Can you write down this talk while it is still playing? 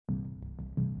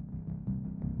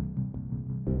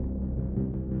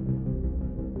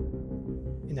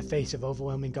face of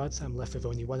overwhelming odds, I'm left with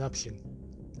only one option.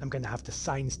 I'm going to have to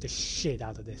science the shit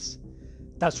out of this.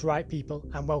 That's right, people,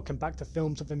 and welcome back to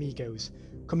Films with Amigos.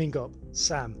 Coming up,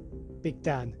 Sam, Big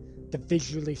Dan, the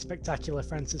visually spectacular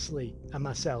Francis Lee, and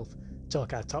myself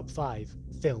talk our top 5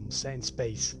 films set in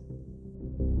space.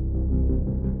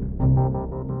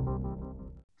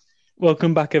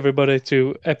 Welcome back, everybody,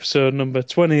 to episode number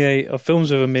 28 of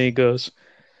Films with Amigos.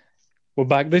 We're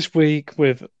back this week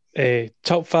with a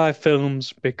top 5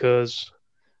 films because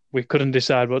we couldn't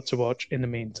decide what to watch in the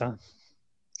meantime.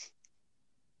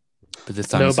 But this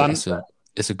time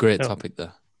it's a great topic,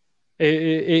 though. It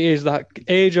is that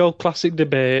age-old classic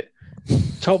debate.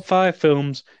 Top 5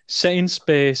 films set in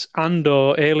space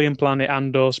and/or alien planet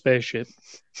and/or spaceship.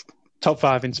 Top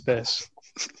 5 in space.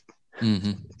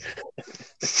 Mm-hmm.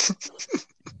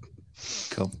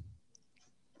 Cool.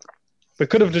 We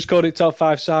could have just called it top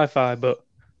 5 sci-fi, but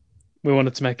we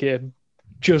wanted to make it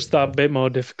just that bit more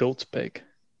difficult to pick.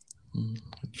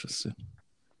 Interesting.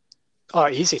 Oh,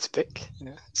 easy to pick.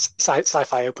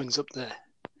 Sci-fi opens up the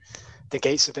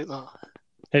gates a bit more.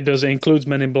 It does. It includes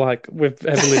Men in Black. We've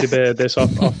heavily debated this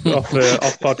off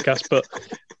podcast, but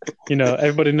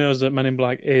everybody knows that Men in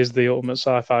Black is the ultimate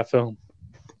sci-fi film.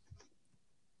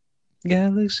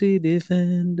 Galaxy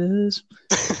Defenders.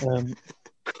 All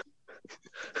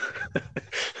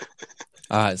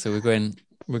right, so we're going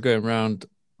round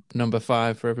number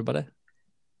 5 for everybody.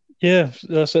 Yeah,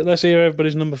 that's it. Let's hear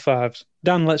everybody's number 5s.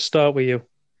 Dan, let's start with you.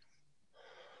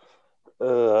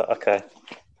 Okay.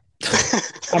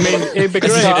 I mean, it'd be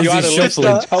great if you had a list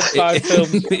of top 5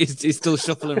 films. He's still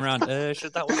shuffling around.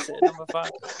 Should that one sit at number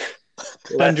 5?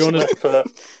 Dan, do you want to...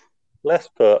 Let's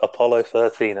put Apollo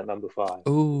 13 at number 5.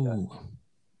 Ooh. Yeah.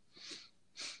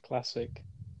 Classic.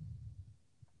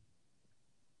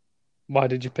 Why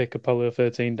did you pick Apollo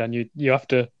 13, Dan? You have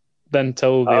to then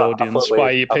tell the audience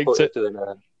why you picked it.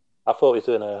 I thought we were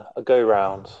doing a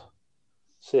go-round,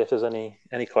 see if there's any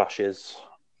clashes.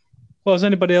 Well, has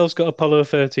anybody else got Apollo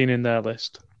 13 in their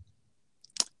list?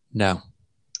 No.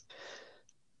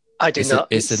 I do not.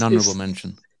 It's an honourable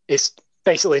mention. It's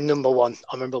basically number 1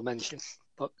 honourable mention,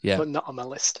 but not on my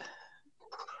list.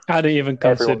 I didn't even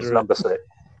consider Everyone's number 6.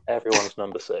 Everyone's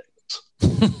number 6.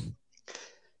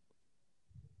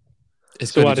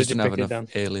 It's so good why it just did you didn't have pick it,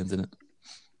 enough Dan? aliens in it.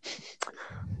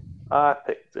 I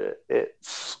picked it.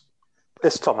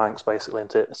 It's Tom Hanks, basically,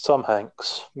 isn't it? It's Tom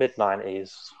Hanks,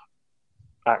 mid-90s,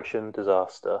 action,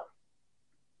 disaster,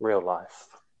 real life.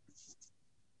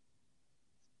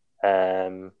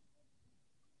 I've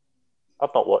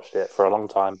not watched it for a long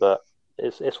time, but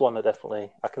it's one that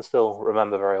definitely I can still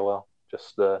remember very well.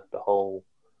 Just the whole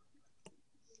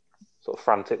sort of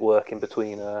frantic working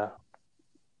between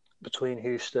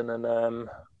Houston and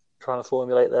trying to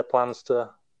formulate their plans to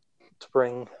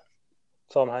bring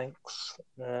Tom Hanks,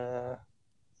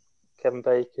 Kevin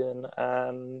Bacon,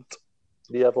 and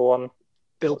the other one,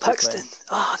 Bill Paxton.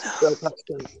 Oh no, Bill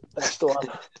Paxton. That's the one.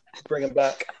 Bring him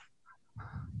back.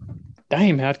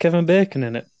 Damn, it had Kevin Bacon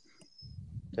in it.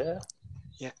 Yeah.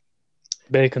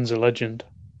 Bacon's a legend.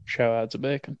 Shout out to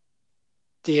Bacon.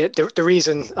 The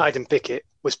reason I didn't pick it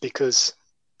was because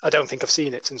I don't think I've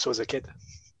seen it since I was a kid.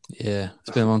 Yeah,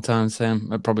 it's been a long time, Sam.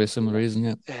 Probably a similar reason,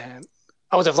 yeah.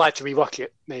 I would have liked to rewatch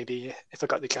it, maybe, if I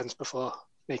got the chance before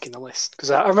making the list,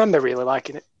 because I remember really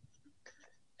liking it.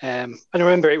 And I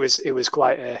remember it was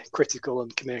quite a critical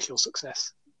and commercial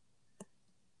success.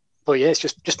 But yeah, it's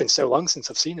just been so long since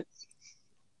I've seen it.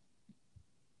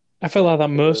 I feel like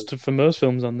that for most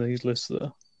films on these lists,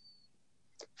 though.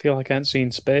 I feel like I haven't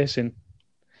seen space in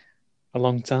a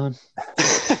long time.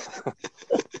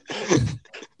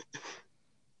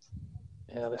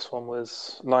 Yeah, this one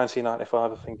was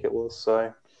 1995, I think it was.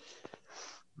 So,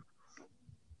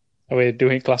 are we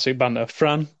doing classic banter?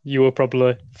 Fran, you were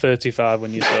probably 35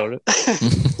 when you saw it.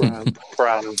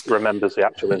 Fran remembers the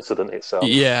actual incident itself.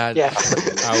 Yeah.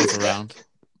 I was around.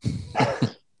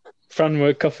 Fran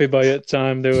were coffee boy at the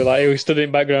time. They were like, we stood in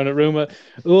the background at room,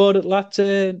 ordered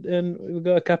latte, and we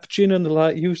got a cappuccino, and they're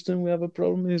like, Houston, we have a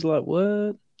problem. He's like,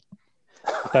 what?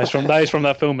 That is from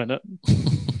that film, isn't it?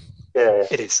 Yeah.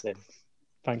 It is. Yeah.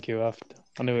 Thank you. I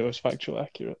knew it was factually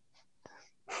accurate.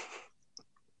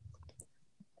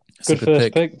 Good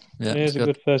first pick. Yeah, it's a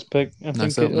good first pick. I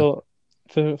Nice think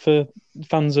for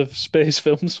fans of space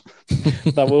films,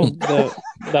 that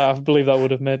I believe that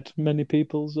would have made many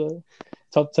people's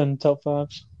top 10, top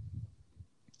 5s.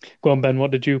 Go on, Ben. What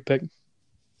did you pick?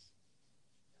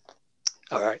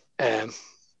 All right. I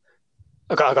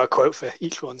got a quote for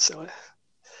each one. So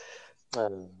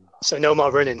no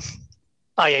more running.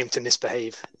 I aim to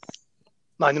misbehave.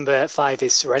 My number 5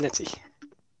 is Serenity.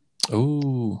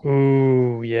 Ooh,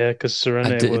 Ooh, yeah, because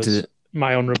Serenity did was it.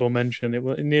 my honourable mention.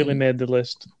 It nearly made the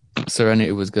list.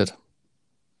 Serenity was good.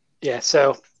 Yeah,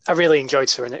 so I really enjoyed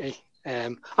Serenity.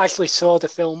 I actually saw the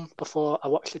film before I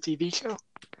watched the TV show.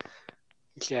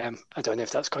 Which, I don't know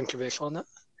if that's controversial or not.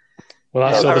 Well,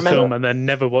 I I saw the remember- film and then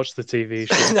never watched the TV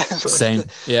show. Same.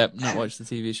 Yeah, not watched the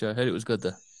TV show. I heard it was good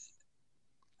though.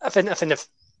 I think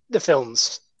the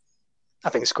films, I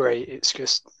think it's great. It's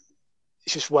just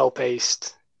well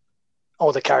paced.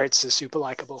 All the characters are super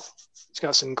likable. It's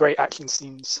got some great action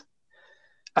scenes.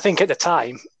 I think at the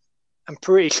time, I'm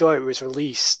pretty sure it was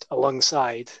released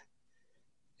alongside.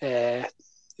 Is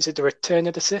it The Return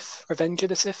of the Sith, Revenge of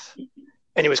the Sith?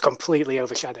 And it was completely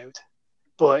overshadowed.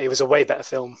 But it was a way better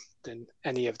film than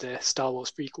any of the Star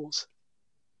Wars prequels.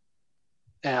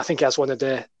 I think it has one of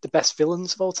the best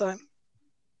villains of all time.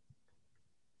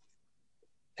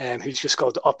 Who's just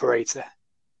called the Operator.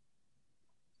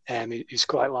 Who's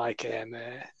quite like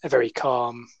a very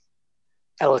calm,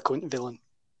 eloquent villain.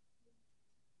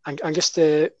 And just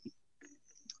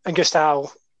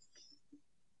how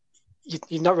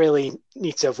you not really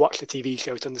need to have watched the TV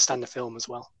show to understand the film as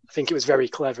well. I think it was very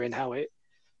clever in how it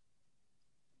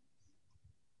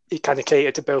kind of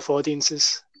catered to both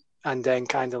audiences, and then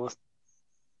kind of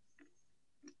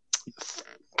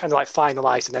like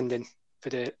finalized an ending for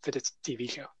the TV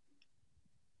show.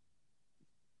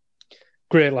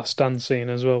 Great last stand scene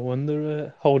as well when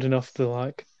they're holding off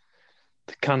the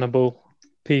cannibal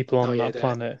people on that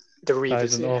planet. The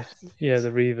Reavers, the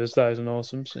Reavers. That is an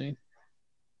awesome scene.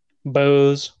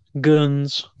 Bows,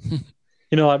 guns,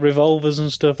 like revolvers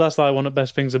and stuff. That's like one of the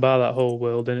best things about that whole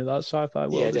world, isn't it? That sci-fi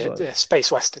world. Yeah, the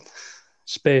space western.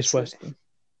 Space western.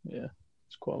 Yeah,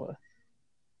 it's quality.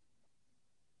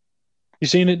 You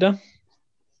seen it, Dan?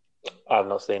 I've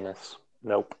not seen this.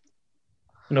 Nope.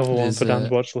 Another one for Dan's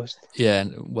watch list. Yeah,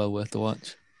 well worth the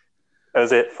watch.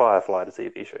 Is it Firefly, the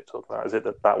TV show you're talking about? Is it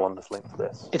that one that's linked to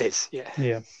this? It is,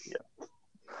 yeah.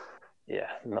 Yeah,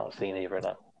 not seen either of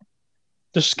them.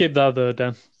 Just skip that though,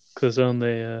 Dan, because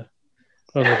only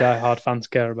die-hard fans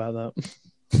care about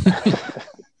that.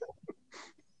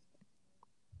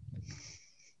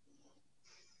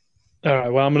 All right.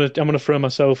 Well, I'm gonna throw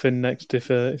myself in next if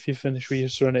you finish with your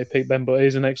Serenity pick, Ben. But it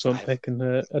is an excellent pick, and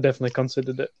I definitely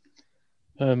considered it.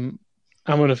 I'm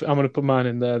gonna put mine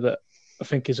in there that I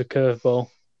think is a curveball.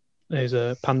 Is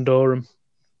a Pandorum. Do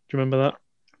you remember that?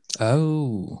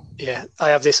 Oh. Yeah, I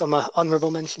have this on my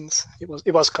honourable mentions. It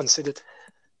was considered.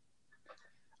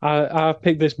 I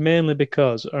picked this mainly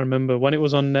because I remember when it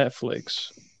was on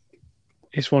Netflix.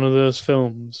 It's one of those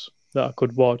films that I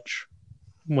could watch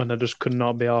when I just could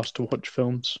not be asked to watch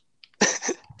films.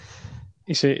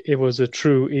 You see, it was a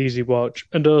true easy watch,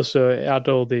 and also it had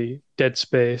all the Dead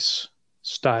Space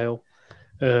style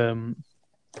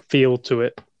feel to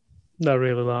it that I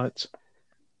really liked.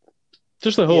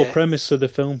 Just the whole premise of the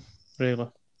film, really.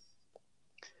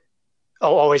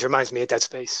 Oh, always reminds me of Dead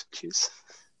Space, which is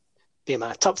being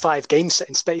my top 5 games set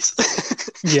in space.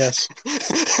 Yes. We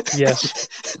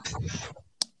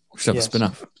should have a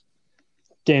spin-off.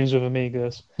 Games with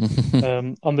Amigos.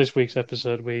 On this week's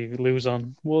episode, we lose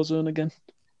on Warzone again.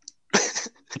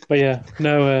 But yeah,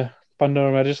 no,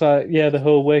 Pandora, just the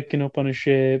whole waking up on a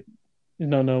ship,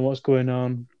 not knowing what's going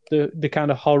on, the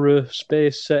kind of horror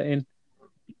space setting.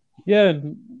 Yeah,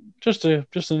 just an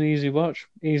easy watch,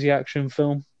 easy action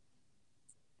film.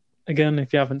 Again,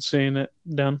 if you haven't seen it,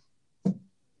 Dan.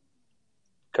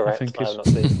 Correct. I've not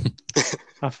seen.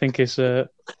 I think it's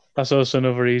that's also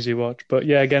another easy watch. But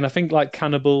yeah, again, I think like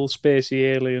cannibal, spacey,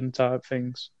 alien type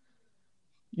things.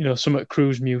 Some at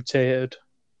Crew's mutated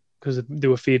because they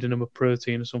were feeding them a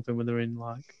protein or something when they're in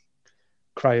like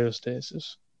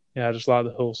cryostasis. Yeah, I just like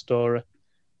the whole story.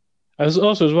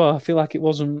 Also, as well, I feel like it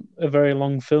wasn't a very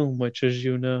long film, which, as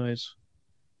you know, is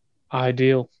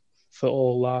ideal for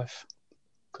all life.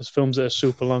 Because films that are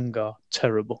super long are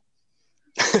terrible.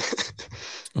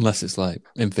 Unless it's like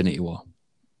Infinity War.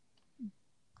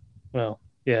 Well,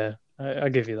 yeah, I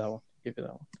give you that one. But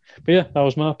yeah, that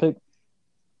was my pick.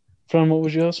 Fran, what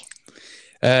was yours?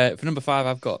 For number 5,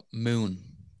 I've got Moon.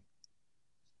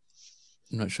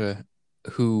 I'm not sure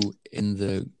who in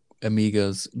the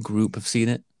Amigos group have seen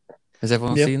it. Has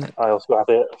everyone seen it? I also have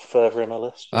it further in my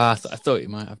list. I thought you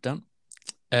might have done.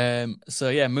 So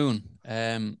yeah, Moon.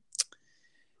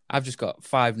 I've just got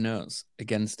 5 notes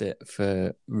against it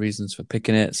for reasons for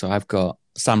picking it. So I've got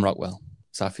Sam Rockwell.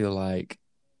 So I feel like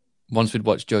once we'd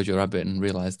watched Jojo Rabbit and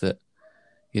realised that,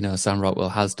 Sam Rockwell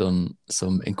has done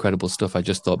some incredible stuff, I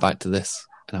just thought back to this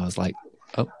and I was like,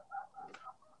 oh,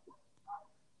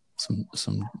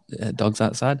 some dogs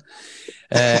outside.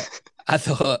 I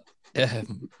thought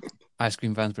ice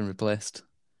cream van's been replaced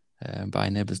by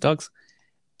neighbours' dogs.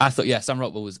 I thought, Sam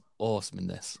Rockwell was awesome in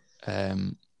this.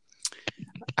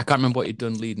 I can't remember what he'd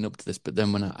done leading up to this, but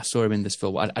then when I saw him in this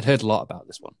film, I'd heard a lot about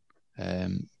this one,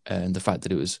 and the fact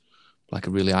that it was like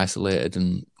a really isolated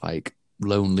and like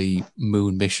lonely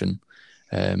moon mission,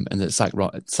 and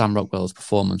that Sam Rockwell's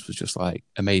performance was just like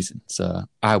amazing. So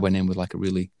I went in with like a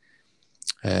really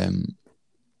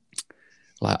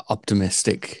like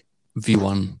optimistic view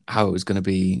on how it was going to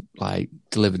be like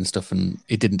delivered and stuff, and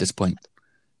it didn't disappoint.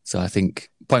 So I think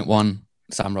point one,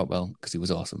 Sam Rockwell, because he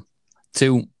was awesome.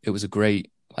 Two, it was a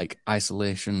great like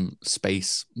isolation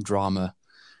space drama,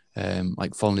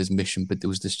 like following his mission, but there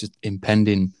was this just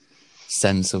impending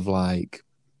sense of like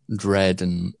dread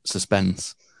and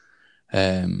suspense,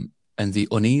 and the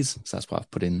unease. So that's what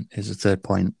I've put in as a third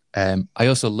point. I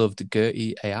also loved the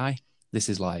Gertie AI. This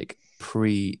is like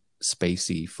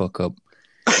pre-spacey fuck up.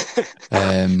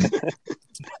 And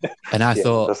I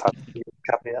thought,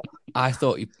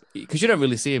 because you don't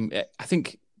really see him. I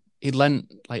think he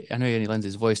lent, like, I know he only lends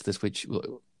his voice to this, which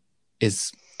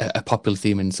is a popular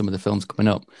theme in some of the films coming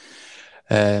up.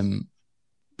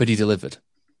 But he delivered,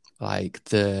 like,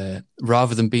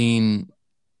 rather than being,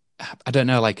 I don't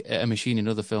know, like a machine in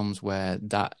other films where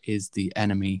that is the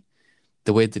enemy.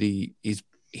 The way that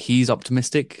he's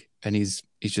optimistic, and he's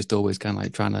just always kind of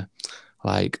like trying to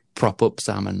like prop up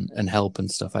Sam and help and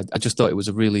stuff. I just thought it was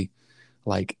a really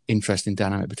like interesting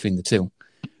dynamic between the two.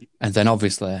 And then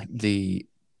obviously the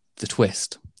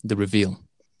twist, the reveal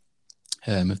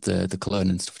of the clone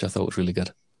and stuff, which I thought was really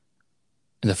good.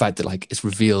 And the fact that like it's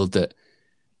revealed that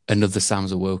another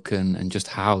Sam's awoken, and just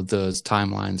how those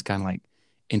timelines kind of like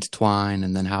intertwine,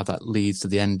 and then how that leads to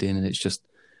the ending. And it's just,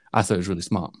 I thought it was really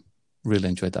smart. Really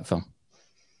enjoyed that film.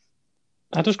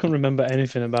 I just can't remember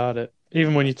anything about it.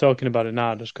 Even when you're talking about it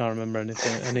now, I just can't remember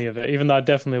any of it, even though I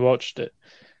definitely watched it.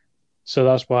 So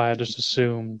that's why I just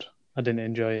assumed I didn't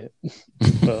enjoy it.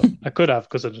 But I could have,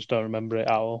 because I just don't remember it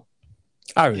at all.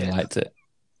 I really liked it.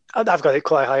 I've got it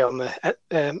quite high on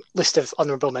the list of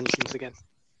honourable mentions again.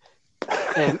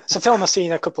 It's a film I've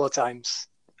seen a couple of times.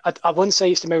 I wouldn't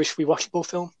say it's the most rewatchable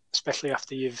film, especially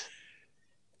after you've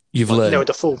learned, know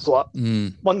the full plot.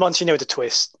 Once you know the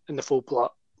twist and the full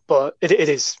plot. But it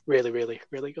is really, really,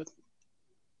 really good.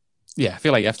 Yeah, I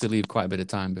feel like you have to leave quite a bit of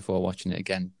time before watching it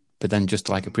again, but then just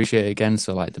to like appreciate it again.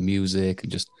 So like the music and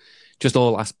just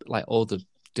all the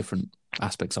different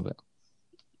aspects of it.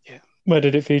 Yeah. Where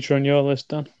did it feature on your list,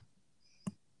 Dan?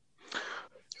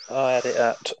 I had it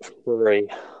at 3.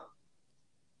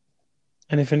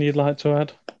 Anything you'd like to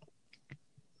add?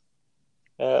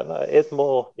 It's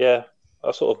more, I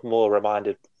was sort of more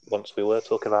reminded once we were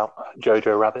talking about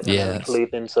Jojo Rabbit, and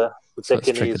leading into the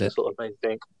Pekingese, and sort of made me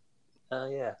think, but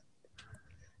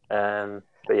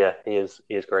yeah, he is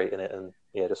great in it, and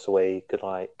just the way he could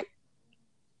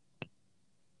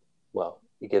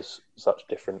he gives such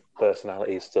different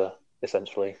personalities to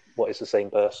essentially what is the same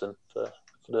person for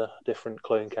the different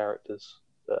clone characters.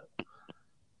 But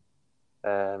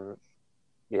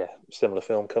similar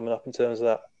film coming up in terms of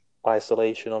that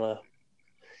isolation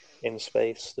in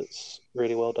space. That's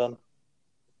really well done.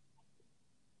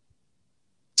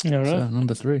 All right. So,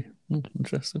 number 3.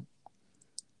 Interesting.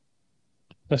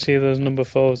 Let's hear those number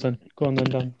 4s then. Go on then,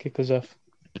 Dan. Kick us off.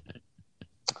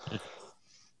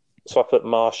 So I put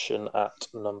Martian at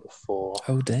number 4.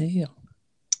 Oh, damn.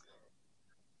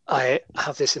 I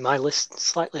have this in my list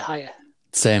slightly higher.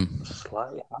 Same.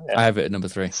 Slightly higher. I have it at number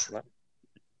 3.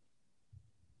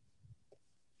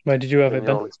 Where did you have it,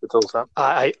 Ben?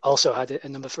 I also had it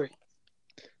at number 3.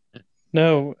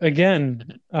 No,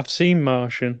 again, I've seen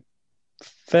Martian.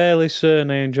 Fairly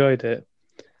certain I enjoyed it.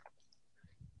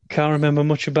 Can't remember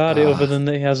much about it other than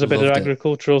that he has a bit of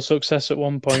agricultural success at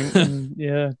one point. And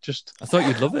I thought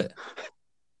you'd love it.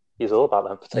 He's all about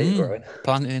them potato growing.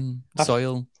 Planting,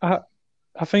 soil. I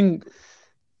think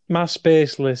my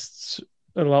space lists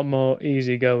are a lot more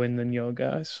easygoing than your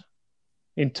guys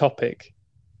in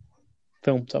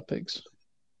film topics.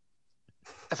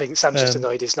 I think Sam's just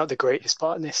annoyed he's not the greatest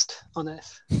botanist on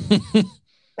Earth.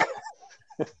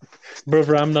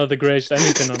 Brother, I'm not the greatest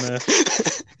anything on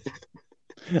Earth.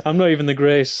 I'm not even the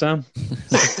greatest Sam.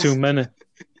 There's too many.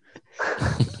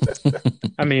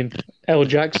 I mean, L.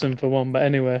 Jackson for one, but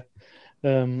anyway.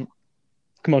 Come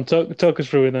on, talk us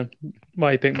through it then.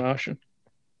 Why you pick Martian?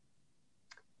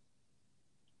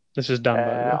 This is Dan,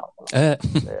 by the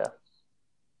way.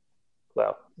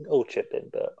 Well, all chip in,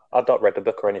 but I've not read the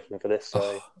book or anything for this,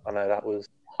 so I know that was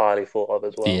highly thought of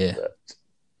as well. Yeah.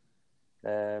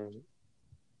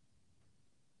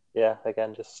 But,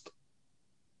 again, just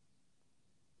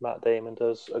Matt Damon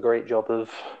does a great job of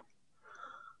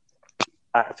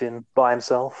acting by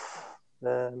himself.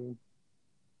 In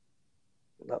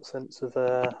that sense of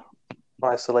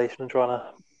isolation and trying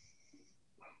to,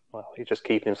 well, he's just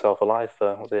keeping himself alive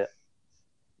for, was it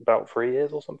about 3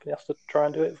 years or something he has to try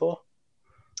and do it for?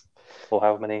 Or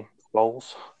how many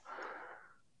roles?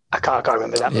 I can't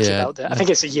remember that much about it. I think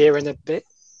it's a year and a bit.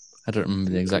 I don't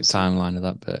remember the exact timeline of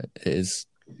that, but it is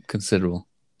considerable.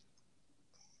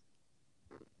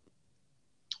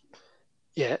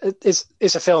 Yeah,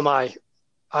 it's a film I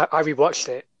rewatched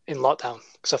it in lockdown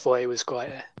because I thought it was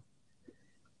quite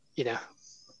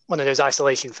one of those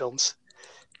isolation films.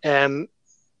 And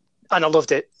I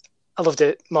loved it. I loved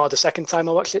it more the second time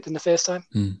I watched it than the first time.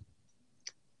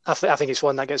 I think it's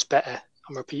one that gets better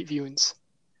on repeat viewings.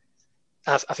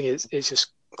 I think it's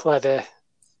just clever.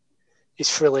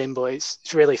 It's thrilling, but it's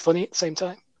really funny at the same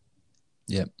time.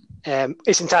 Yeah.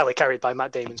 It's entirely carried by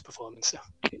Matt Damon's performance. So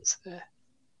it's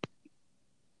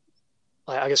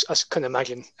I just couldn't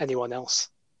imagine anyone else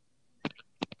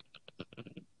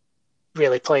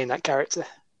really playing that character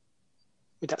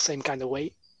with that same kind of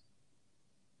weight.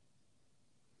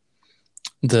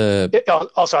 It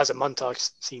also has a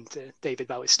montage scene to David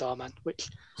Bowie's Starman, which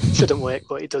shouldn't work,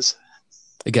 but it does.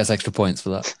 It gets extra points for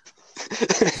that.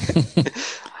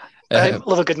 I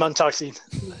love a good montage scene.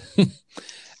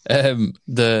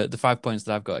 The 5 points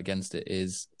that I've got against it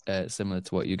is similar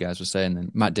to what you guys were saying.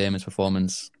 And Matt Damon's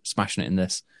performance, smashing it in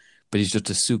this, but he's just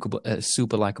a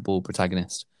super likable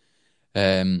protagonist.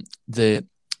 The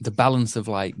balance of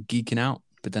like geeking out,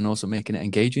 but then also making it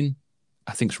engaging,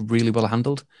 I think is really well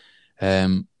handled.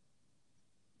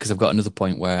 Because I've got another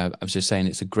point where I was just saying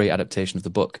it's a great adaptation of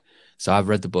the book. So I've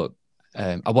read the book.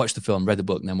 I watched the film, read the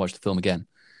book, and then watched the film again.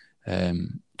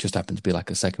 Just happened to be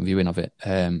like a second viewing of it.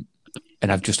 And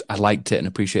I liked it and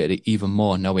appreciated it even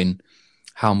more knowing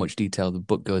how much detail the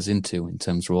book goes into in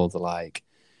terms of all the like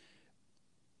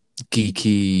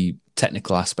geeky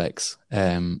technical aspects.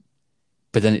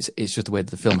 But then it's just the way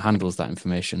that the film handles that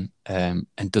information and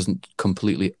doesn't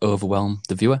completely overwhelm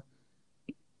the viewer.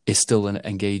 It's still an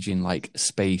engaging like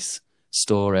space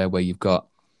story where you've got,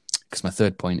 because my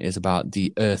third point is about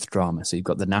the Earth drama. So you've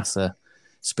got the NASA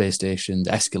space station,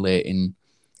 the escalating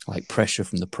like pressure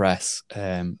from the press.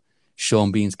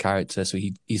 Sean Bean's character, so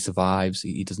he survives.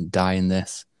 He doesn't die in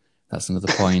this. That's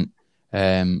another point.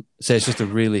 So it's just a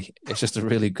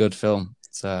really good film.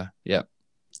 So yeah,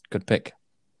 good pick.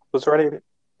 Was there any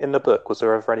in the book? Was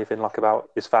there ever anything like about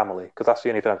his family? Because that's the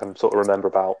only thing I can sort of remember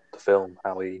about the film.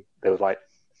 There was like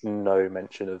no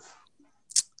mention of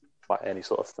like any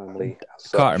sort of family.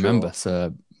 Can't remember,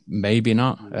 so maybe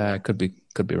not. Could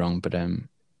be wrong, but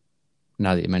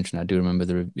now that you mention it, I do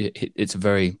remember it's a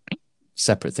very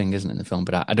separate thing, isn't it, in the film?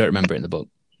 But I don't remember it in the book.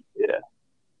 Yeah.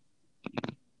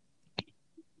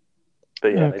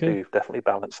 But yeah, okay. They do definitely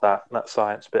balance that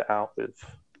science bit out with,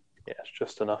 it's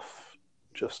just enough.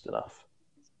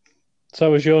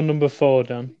 So was your number 4,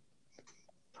 Dan?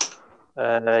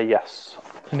 Yes.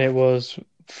 And it was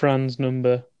Fran's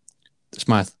number? It's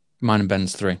mine and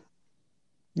Ben's 3.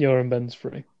 Your and Ben's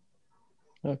 3.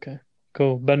 Okay,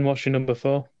 cool. Ben, what's your number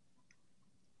 4?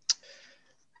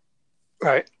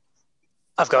 Right.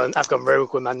 I've gone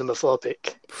rogue with my number 4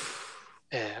 pick.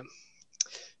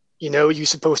 You're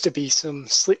supposed to be some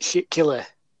slick shit killer.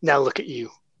 Now look at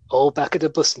you, all back at the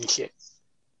bus and shit.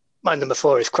 My number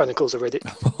 4 is Chronicles of Riddick.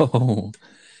 Oh.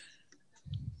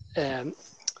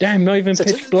 Damn, not even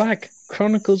Pitch Black.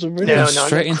 Chronicles of Riddick. No,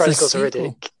 Chronicles of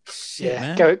Riddick.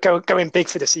 Yeah, going big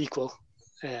for the sequel.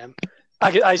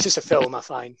 It's just a film I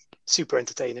find super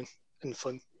entertaining and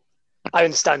fun. I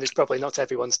understand it's probably not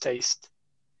everyone's taste.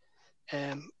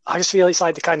 I just feel it's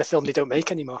like the kind of film they don't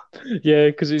make anymore. Yeah,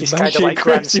 because it's kind of like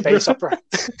grand space opera.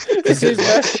 This is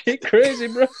batshit crazy,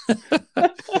 bro.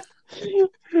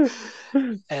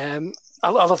 I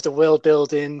love the world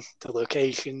building, the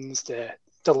locations, the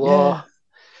lore,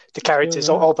 the characters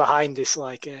all behind this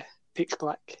like Pitch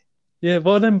Black. Yeah,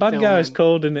 what are them bad guys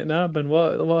called in it now, Ben?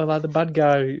 What are like the bad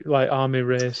guy like army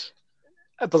race?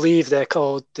 I believe they're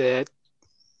called the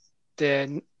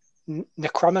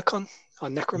Necronomicon or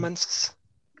Necromancers.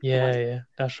 Yeah,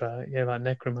 that's right. Yeah, like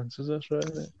Necromancers, that's right.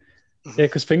 Isn't it? Mm-hmm. Yeah,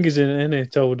 because Fingers in it,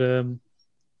 innit? Told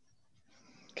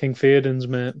King Theoden's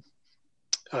mate.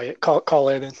 Oh yeah, call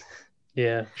him in.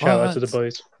 Yeah, shout out to the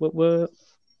boys. What?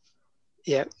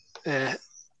 Yeah,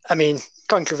 I mean,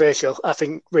 controversial. I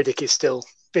think Riddick is still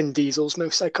Vin Diesel's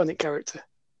most iconic character,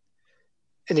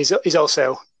 and he's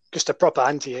also just a proper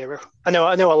anti-hero. I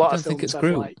know a lot of films have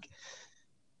like.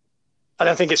 I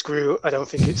don't think it's Groot. I don't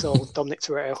think it's all Dominic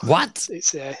Toretto. What?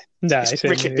 It's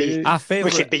Richard B. Our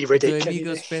favorite, Richard B. Riddick. The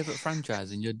Amigos' favorite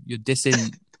franchise, and you're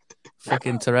dissing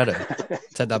fucking Toretto.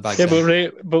 Take that back. Yeah,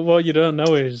 Dan. but what you don't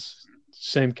know is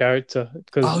same character,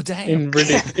 because Oh, damn. in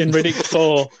Riddick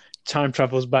 4, time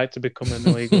travels back to become an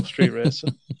illegal street racer.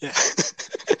 Yeah.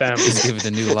 Damn. He's given it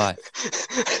a new life.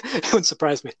 It wouldn't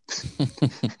surprise me.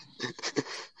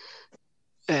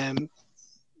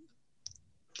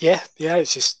 Yeah,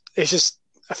 it's just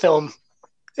a film.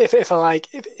 If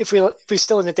we're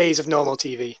still in the days of normal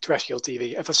TV, terrestrial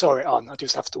TV, if I saw it on, I'd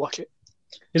just have to watch it.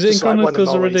 Is it in Just like one of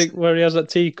Chronicles of Molly's. Riddick where he has that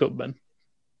teacup, Ben?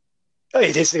 Oh,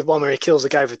 it is the one where he kills the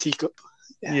guy with a teacup.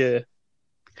 Yeah.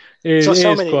 It So is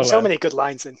quite many good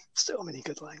lines in. So many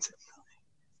good lines in.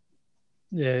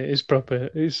 Yeah, it's proper.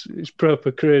 It's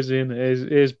proper crazy, and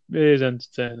it is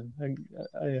entertaining.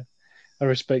 I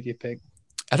respect your pick.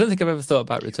 I don't think I've ever thought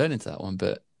about returning to that one,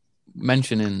 but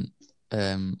mentioning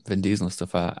Vin Diesel and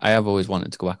stuff, I have always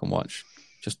wanted to go back and watch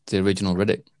just the original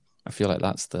Riddick. I feel like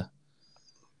that's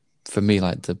for me,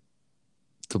 like the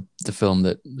film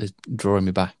that is drawing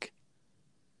me back.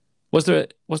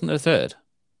 Wasn't there a third?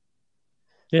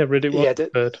 Yeah, Riddick was Yeah, the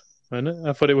third, wasn't it?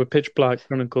 I thought it was Pitch Black,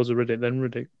 Chronicles of Riddick, then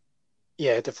Riddick.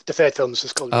 Yeah, the third film is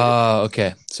just called Riddick. Oh,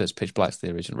 okay. So it's Pitch Black's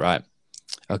the original, right?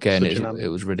 Okay, and Such an it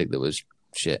was Riddick that was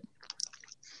shit.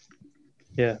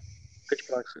 Yeah,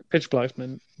 Pitch Black's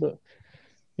meant, but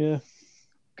yeah,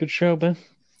 good show, Ben.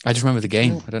 I just remember the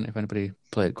game. I don't know if anybody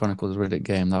played Chronicles of Riddick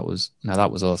game. That was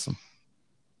awesome.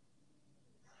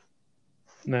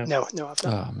 No, I've not.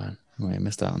 Oh man, I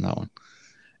missed out on that one.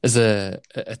 As a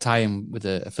tie-in with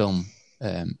a film,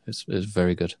 is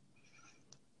very good.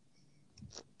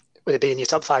 Would it be in your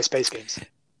top 5 space games?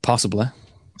 Possibly.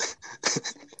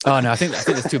 Oh no, I think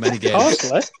there's too many games.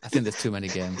 Possibly. I think there's too many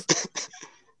games.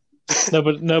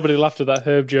 Nobody laughed at that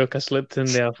Herb joke I slipped in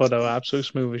there. I thought I was absolutely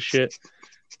smooth as shit.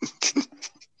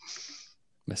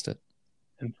 Missed it.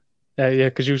 Yeah,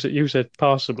 because you said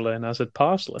possibly, and I said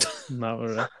parsley.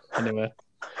 No, anyway.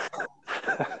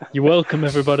 You're welcome,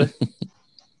 everybody.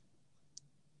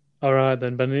 All right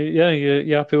then, Benny. Yeah,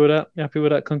 you happy with that? You happy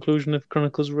with that conclusion of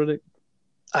Chronicles of Riddick?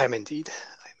 I am indeed.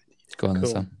 Go on, Cool.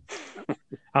 Sam.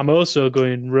 I'm also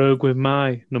going rogue with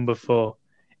my number 4.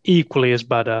 Equally as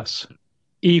badass,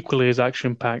 equally as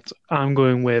action-packed. I'm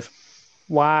going with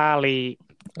WALL-E.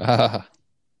 Ah,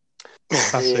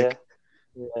 Classic.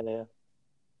 Yeah.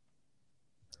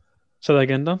 So that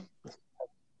again, Don?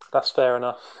 That's fair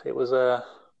enough. It was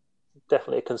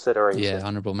definitely a consideration. yeah,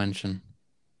 honourable mention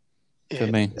Yeah, for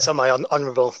me. it's on my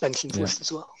honourable mentions Yeah. list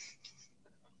as well.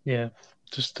 Yeah,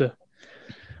 just a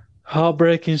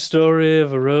heartbreaking story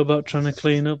of a robot trying to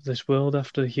clean up this world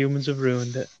after humans have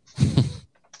ruined it.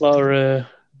 lot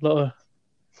of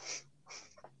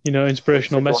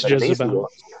inspirational messages about.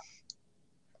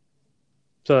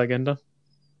 So that again, Don?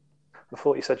 I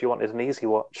thought you said you wanted an easy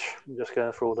watch. I'm just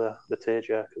going through all the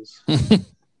tearjerkers.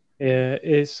 Yeah,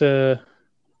 it's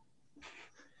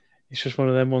just one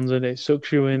of them ones, and it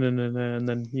sucks you in, and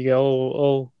then you get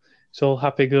all it's all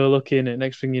happy go lucky, and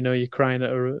next thing you know, you're crying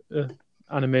at a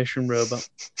animation robot.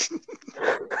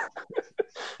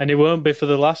 And it won't be for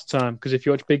the last time, because if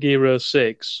you watch Big Hero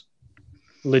 6,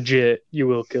 legit, you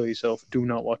will kill yourself. Do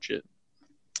not watch it.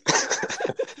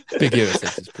 Big Hero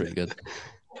 6 is pretty good.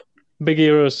 Big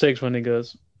Hero 6, when he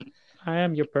goes, I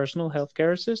am your personal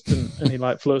healthcare assistant, and he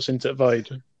floats into the void.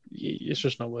 It's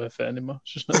just not worth it anymore.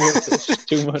 It's just not worth it. It's just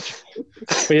too much.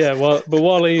 But yeah, but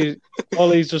WALL-E's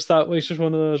just that. It's just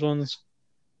one of those ones.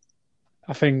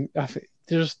 I think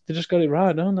they just got it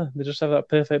right, don't they? They just have that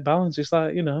perfect balance. It's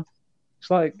like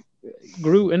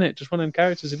Groot, innit? Just one of them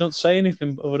characters. They don't say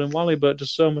anything other than WALL-E, but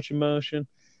just so much emotion.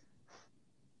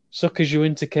 Suckers you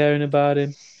into caring about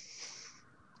him.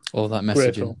 All that Great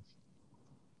messaging. film.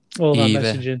 All that Eva.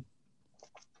 messaging.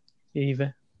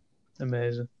 Eva.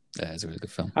 Amazing. Yeah, it's a really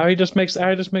good film. Harry just makes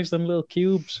them little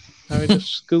cubes. Harry just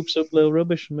scoops up little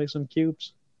rubbish and makes them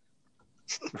cubes.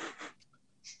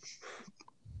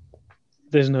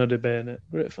 There's no debate in it.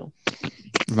 Great film.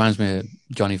 Reminds me of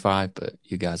Johnny Five, but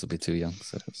you guys will be too young,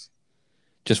 so it's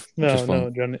just No,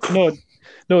 fun. Johnny.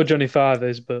 No, Johnny Five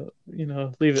is, but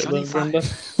leave it Johnny alone, Five. Brenda.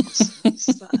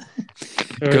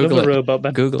 Or Google another it. robot,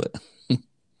 Ben. Google it.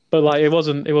 But it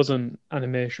wasn't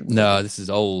animation. No, this is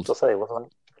old. I'll say it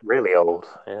wasn't really old.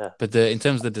 Yeah. But in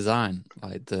terms of the design,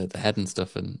 like the head and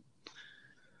stuff, and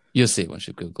you'll see it once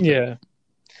you Google it. Yeah,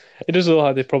 it does look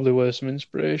like there probably were some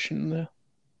inspiration there.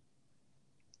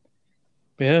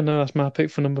 But yeah, no, that's my pick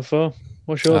for number 4.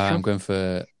 What's yours? I'm Sean? going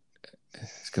for.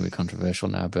 It's going to be controversial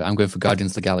now, but I'm going for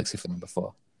Guardians of the Galaxy for number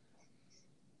 4.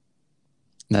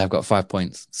 Now I've got 5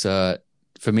 points. So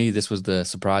for me, this was the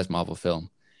surprise Marvel film.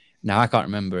 Now I can't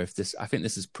remember if this. I think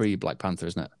this is pre Black Panther,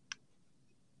 isn't it?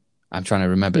 I'm trying to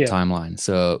remember Yeah. timeline.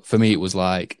 So for me, it was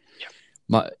like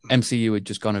my MCU had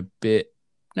just gone a bit.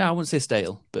 No, I wouldn't say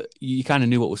stale, but you kind of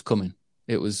knew what was coming.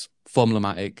 It was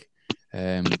formulaic.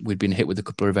 We'd been hit with a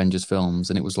couple of Avengers films,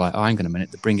 and it was like, oh, hang on a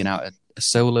minute, they're bringing out a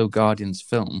solo Guardians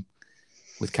film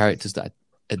with characters that,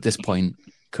 at this point,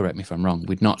 correct me if I'm wrong,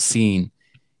 we'd not seen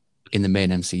in the main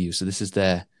MCU. So this is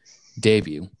their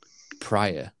debut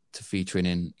prior to featuring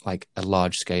in like a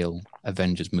large-scale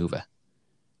Avengers movie.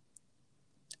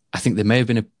 I think there may have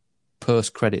been a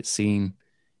post-credit scene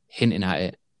hinting at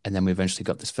it, and then we eventually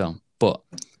got this film. But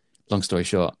long story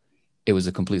short, it was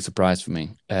a complete surprise for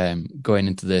me. Going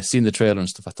into seeing the trailer and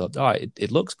stuff, I thought,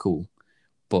 it looks cool,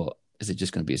 but is it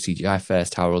just going to be a CGI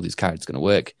fest? How are all these characters going to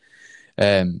work?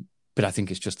 But I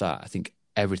think it's just that. I think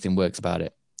everything works about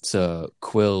it. So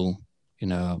Quill,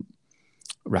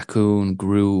 Raccoon,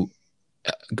 Groot,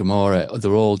 Gamora,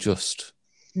 they're all just...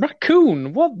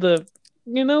 Raccoon? What the...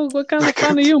 what kind of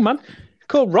fan are you, man?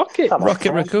 Called Rocket.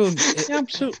 Rocket Raccoon.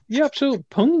 You absolute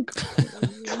punk.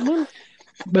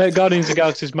 But Guardians of the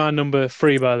Galaxy is my number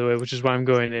 3, by the way, which is why I'm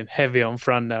going in heavy on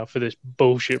Fran now for this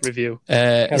bullshit review.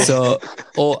 So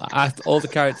all the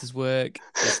characters work.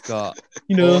 It's got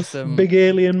awesome... Big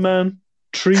Alien Man,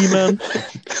 Tree Man.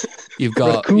 You've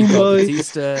got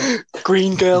Batista,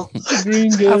 Green Girl.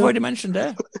 Green Girl. I've already mentioned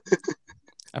her.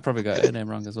 I probably got her name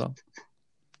wrong as well.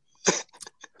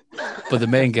 But the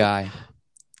main guy,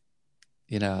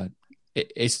 the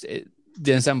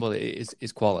ensemble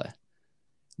is quality.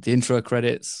 The intro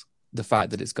credits, the fact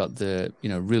that it's got the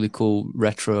really cool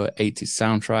retro 80s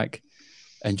soundtrack,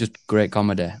 and just great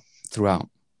comedy throughout.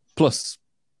 Plus,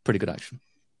 pretty good action.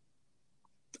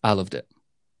 I loved it.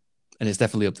 And it's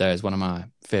definitely up there as one of my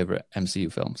favourite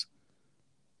MCU films.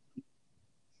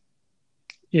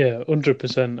 Yeah,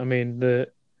 100%. I mean, the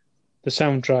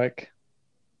soundtrack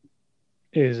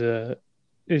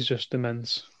is just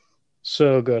immense.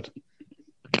 So good.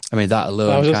 I mean, that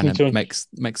alone kind of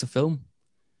makes a film.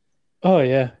 Oh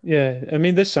yeah. I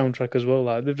mean, this soundtrack as well.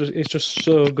 Like, it's just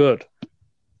so good.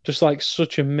 Just like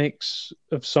such a mix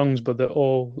of songs, but they're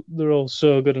all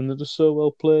so good and they're just so well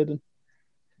played. And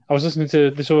I was listening to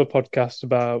this other podcast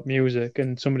about music,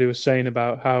 and somebody was saying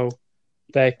about how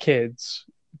their kids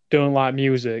don't like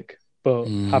music, but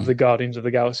have the Guardians of the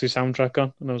Galaxy soundtrack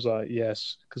on. And I was like,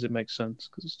 yes, because it makes sense.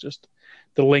 Because it's just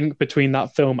the link between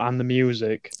that film and the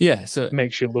music. Yeah, so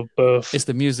makes you love both. It's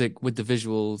the music with the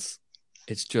visuals.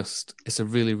 It's a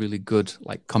really, really good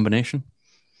combination.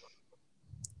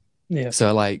 Yeah.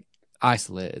 So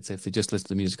isolated, so if they just listen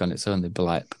to the music on its own, they'd be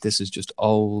like, but this is just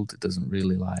old. It doesn't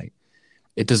really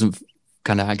it doesn't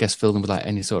kind of, I guess, fill them with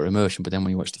any sort of emotion. But then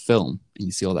when you watch the film and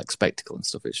you see all that spectacle and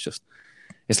stuff, it's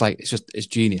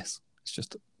genius. It's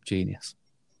just genius.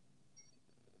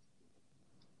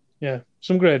 Yeah,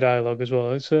 some great dialogue as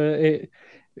well. It's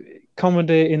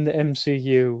comedy in the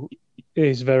MCU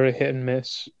is very hit and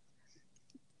miss.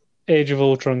 Age of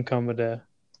Ultron comedy,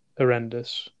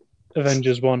 horrendous.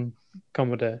 Avengers 1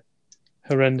 comedy,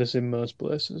 horrendous in most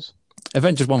places.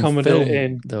 Avengers 1 comedy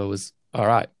film, though, was all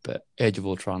right, but Age of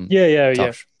Ultron... Yeah.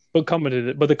 But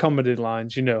the comedy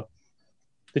lines, the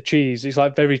cheese, it's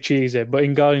very cheesy. But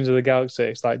in Guardians of the Galaxy,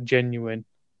 it's genuine,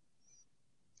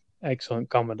 excellent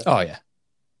comedy. Oh, yeah.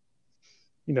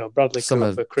 Bradley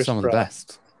Cooper, Chris Pratt, of the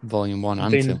best. Volume 1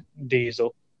 and 2.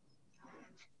 Diesel.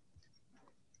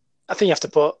 I think you have to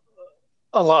put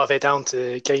a lot of it down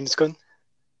to James Gunn.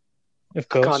 Of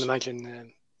course. I can't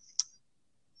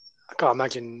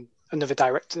imagine another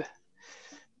director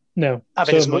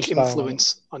having as much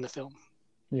influence on the film.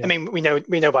 Yeah. I mean, we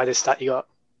know by this that he got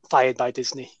fired by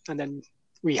Disney and then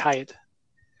rehired.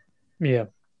 Yeah.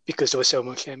 Because there was so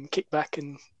much kickback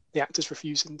and the actors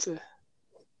refusing to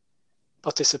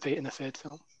participate in a third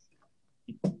film.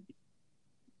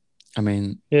 I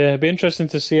mean, yeah, it'd be interesting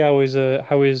to see how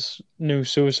his new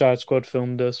Suicide Squad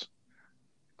film does.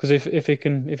 Because if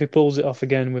he pulls it off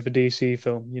again with a DC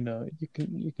film,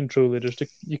 you can truly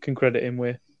you can credit him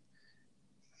with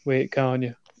it, can't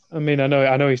you? I mean, I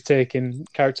know he's taking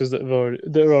characters that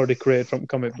are already created from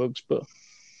comic books, but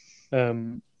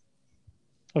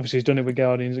obviously he's done it with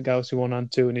Guardians of Galaxy 1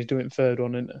 and 2, and he's doing third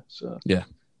one, isn't he? So yeah.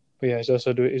 But yeah, he's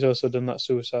also done that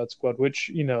Suicide Squad, which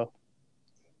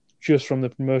just from the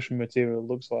promotion material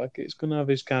looks like it's gonna have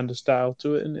his kind of style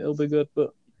to it, and it'll be good.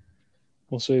 But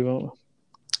we'll see, won't we?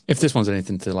 If this one's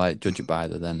anything to judge it by,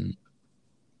 then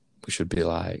we should be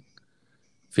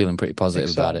feeling pretty positive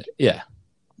about it. Yeah.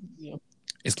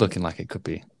 It's looking like it could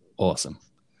be awesome.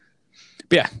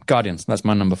 But yeah, Guardians, that's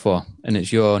my number 4. And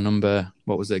it's your number,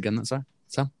 what was it again? That's right,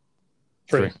 Sam?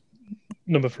 3.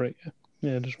 Number 3, yeah.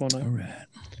 Yeah, just one. All right.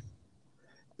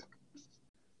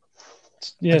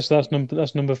 Yes, that's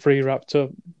number 3 wrapped up.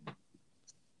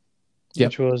 Yep.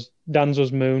 which was Dan's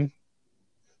was Moon,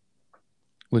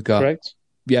 We got correct?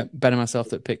 Ben and myself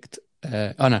that picked.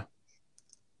 Oh no,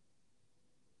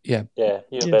 Yeah, you and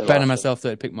Yeah. Ben, Ben and Martin. myself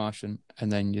that picked Martian,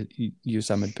 and then you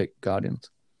Sam had picked Guardians.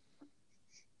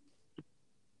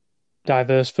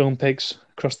 Diverse film picks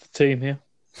across the team here.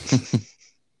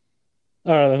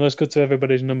 All right, then let's go to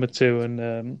everybody's number 2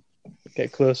 and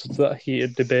get closer to that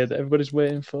heated debate that everybody's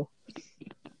waiting for.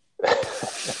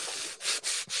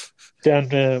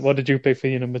 Dan, what did you pick for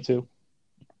your number 2?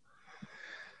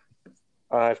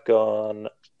 I've gone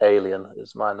Alien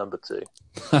as my number 2.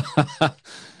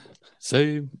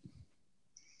 So,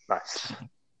 Nice.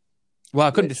 well,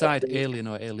 I couldn't decide Alien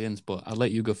or Aliens, but I'll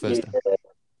let you go first. Yeah.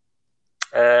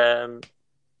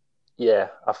 Yeah,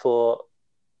 I thought,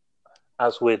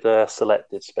 as with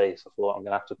Selected Space, I thought I'm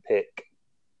going to have to pick.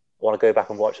 I want to go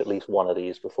back and watch at least one of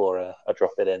these before I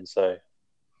drop it in. So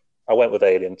I went with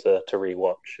Alien to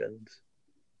rewatch, and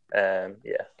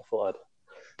yeah, I thought I'd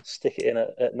stick it in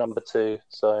at number 2.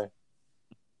 So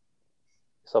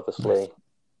it's obviously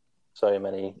so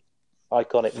many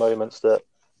iconic moments that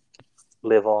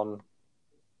live on.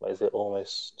 What is it?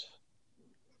 Almost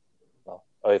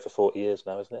over 40 years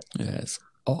now, isn't it? Yes,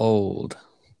 old.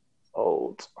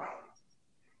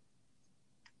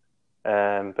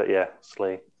 But yeah,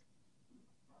 obviously,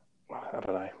 I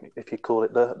don't know if you call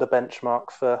it the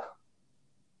benchmark for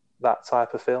that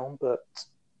type of film, but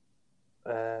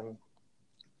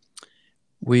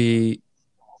we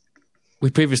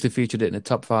previously featured it in the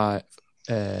top 5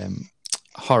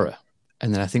 horror,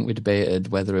 and then I think we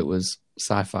debated whether it was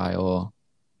sci-fi or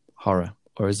horror,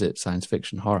 or is it science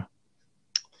fiction horror?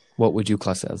 What would you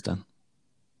class it as, Dan?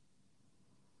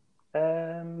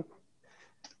 I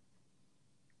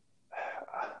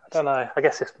don't know. I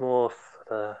guess it's more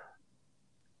for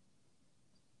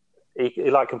the.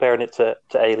 You like comparing it to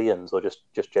Aliens, or just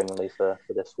generally for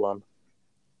this one?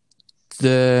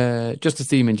 Just the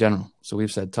theme in general. So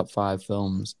we've said top 5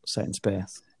 films set in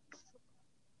space.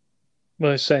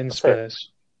 Well, it's set in space.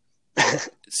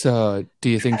 So do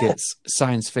you think it's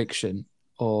science fiction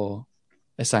or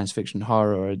a science fiction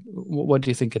horror, or what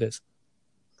do you think it is?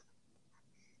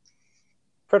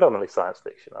 Predominantly science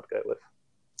fiction, I'd go with.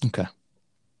 Okay.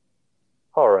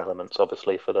 Horror elements,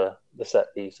 obviously, for the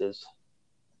set pieces.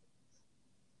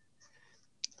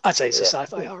 I'd say it's a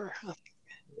sci-fi horror.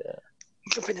 Yeah.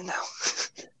 Jumping in now.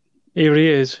 Here he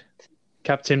is,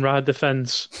 Captain Ride the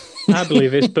Fence. I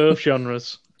believe it's both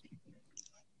genres.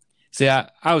 See, I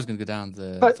was going to go down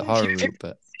the horror route,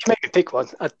 but if you make me pick one,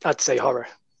 I'd say horror.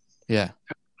 Yeah.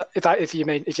 If you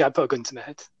had put a gun to my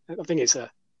head, I think it's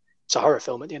a horror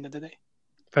film at the end of the day.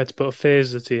 If I had to put a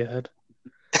phaser to your head,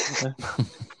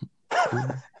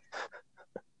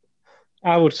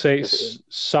 I would say it's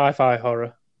sci-fi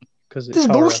horror because it's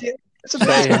horror. Bullshit. It's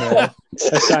Set in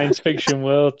a science fiction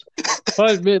world.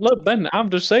 Well, look, Ben, I'm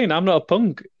just saying, I'm not a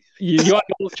punk. You had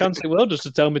all the chance in the world just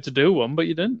to tell me to do one, but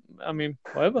you didn't. I mean,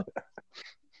 whatever.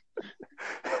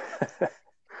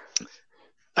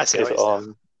 That's Is it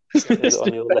on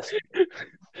your list?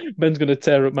 Ben's going to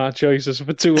tear up my choices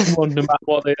for 2 and 1, no matter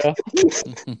what they are.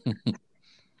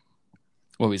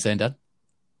 What were you saying, Dad?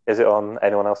 Is it on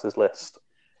anyone else's list?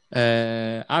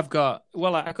 I've got.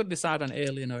 Well, I couldn't decide on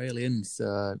Alien or Aliens.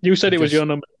 You said it was your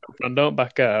number 2, and don't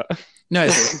back out. No,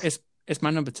 it's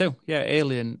my number 2. Yeah,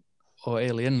 Alien or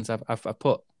Aliens. I've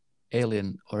put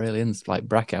Alien or Aliens like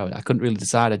bracket out. I couldn't really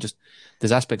decide.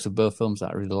 There's aspects of both films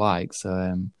that I really like.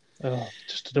 So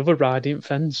just another riding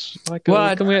fence.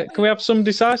 Well, can we have some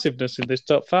decisiveness in this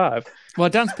top 5? Well,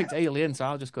 Dan's picked Alien, so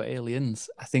I'll just go Aliens.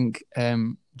 I think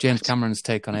James Cameron's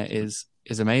take on it is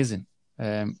amazing.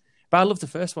 But I love the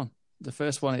first one. The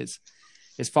first one is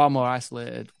far more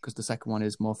isolated because the second one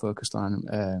is more focused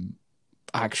on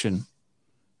action,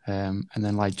 and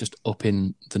then like just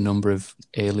upping the number of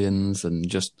aliens and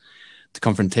just the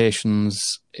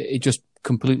confrontations. It just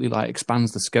completely like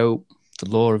expands the scope, the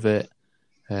lore of it.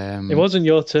 It wasn't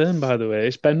your turn, by the way.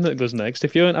 It's Ben that goes next.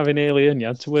 If you weren't having Alien, you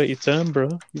had to wait your turn, bro.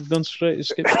 You've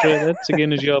skipped straight ahead to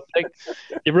gain as your pick.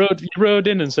 You rode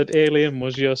in and said Alien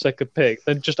was your second pick,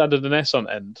 then just added an S on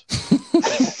end.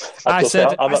 I said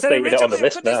updating it on the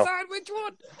list now. Decide which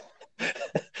one.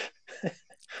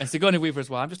 And Sigourney Weaver as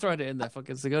well. I'm just throwing it in there.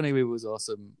 Fucking Sigourney Weaver was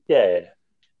awesome. Yeah.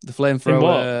 The flamethrower. In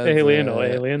what? Alien or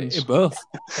Aliens? In both.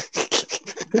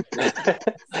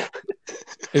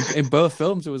 In both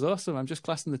films, it was awesome. I'm just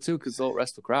classing the 2 because all the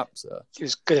rest were crap. So He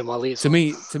was good in Wall-E. to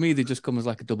me, they just come as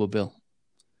like a double bill.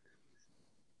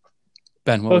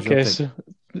 Ben, what was your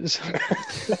pick?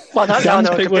 Well, Dan's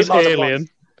pick was Alien,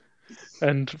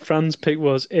 and Fran's pick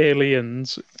was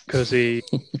Aliens because he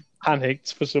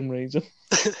panicked for some reason.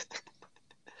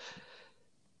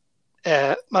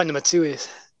 My number 2 is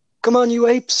Come On You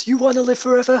Apes, You Want to Live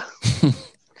Forever?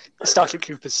 Starship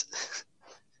Troopers.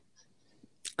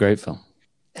 Great film.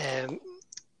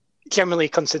 Generally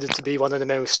considered to be one of the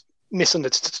most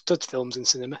misunderstood films in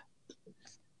cinema.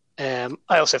 I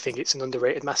also think it's an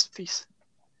underrated masterpiece.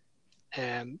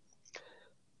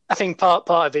 I think part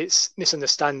of its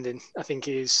misunderstanding, I think,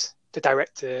 is the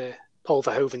director Paul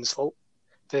Verhoeven's fault.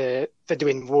 They're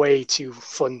doing way too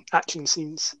fun action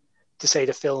scenes to say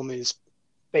the film is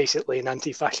basically an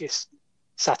anti-fascist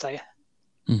satire.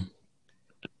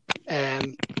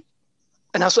 And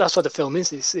that's what the film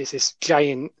is. It's this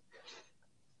giant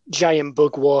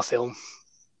bug war film,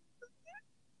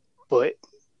 but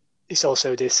it's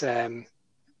also this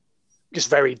just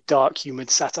very dark, humoured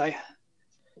satire,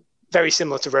 very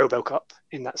similar to RoboCop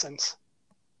in that sense.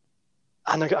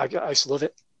 And I just love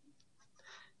it.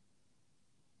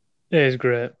 It is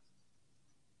great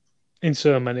in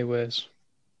so many ways.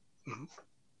 Mhm.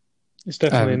 It's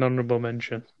definitely an honourable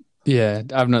mention. Yeah,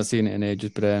 I've not seen it in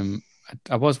ages, but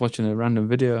I was watching a random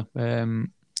video,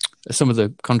 some of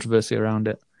the controversy around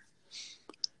it.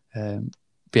 But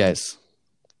yeah, it's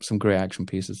some great action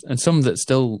pieces, and some that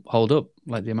still hold up,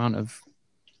 like the amount of,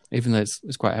 even though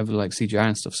it's quite heavily like CGI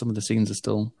and stuff, some of the scenes are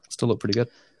still look pretty good.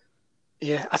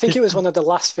 Yeah, I think it was one of the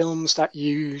last films that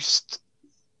used,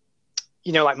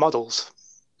 like models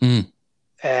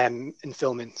in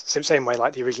filming, same way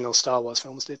like the original Star Wars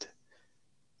films did.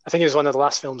 I think it was one of the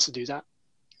last films to do that,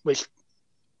 which,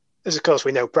 as of course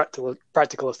we know, practical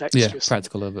effects just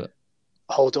practical of it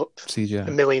hold up CGI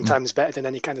a million times better than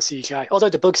any kind of CGI. Although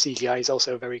the bug CGI is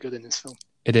also very good in this film.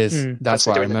 It is. That's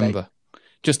what I remember. Day.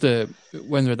 Just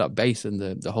when they're at that base and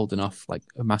they're holding off like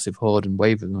a massive horde and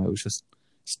waving them, it was just,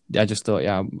 I just thought,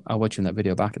 yeah, I'm watching that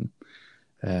video back and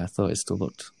I thought it still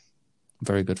looked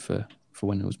very good for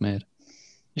when it was made.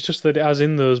 It's just that it has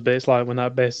in those bits, like when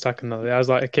that base attack and that, it has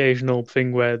like occasional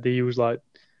thing where they use like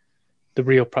the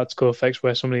real practical effects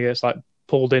where somebody gets like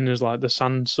pulled in as like the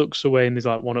sand sucks away and there's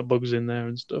like one of bugs in there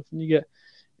and stuff. And you get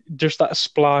just that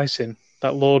splicing,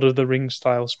 that Lord of the Rings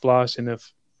style splicing of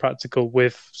practical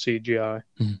with CGI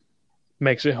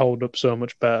makes it hold up so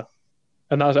much better.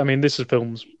 And that's, I mean, this is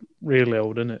film's really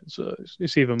old, isn't it? So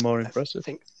it's even more impressive. I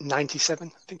think 97,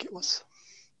 I think it was.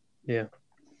 Yeah.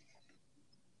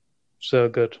 So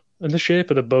good. And the shape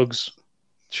of the bugs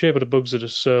are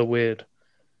just so weird.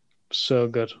 So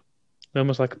good. They're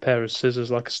almost like a pair of scissors,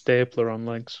 like a stapler on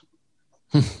legs.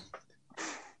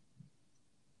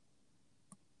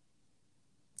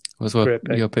 What's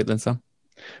your pick then, Sam?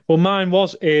 Well, mine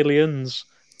was Aliens.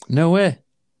 No way.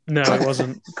 No, it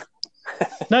wasn't.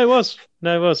 No, it was.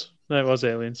 No, it was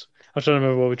Aliens. I'm trying to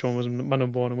remember which one was my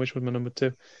number one and which was my number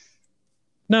two.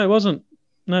 No, it wasn't.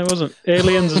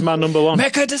 Aliens is my number one.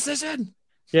 Make a decision.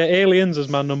 Yeah, Aliens is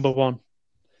my number one.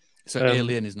 So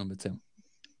Alien is number two.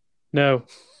 No.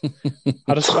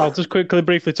 I'll just quickly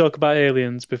briefly talk about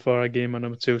Aliens before I give my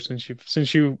number two,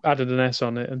 since you added an S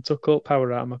on it and took all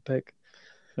power out of my pick.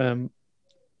 Yeah.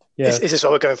 Is this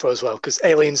what we're going for as well? Because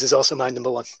Aliens is also my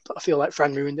number one, but I feel like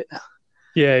Fran ruined it now.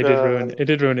 Yeah, it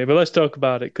did ruin it. But let's talk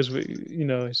about it because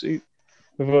we've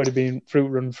already been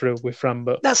run through with Fran.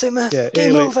 But that's it, man. Yeah,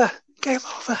 Game over,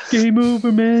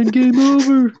 man. Game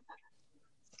over.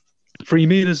 3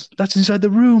 meters. That's inside the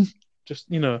room. Just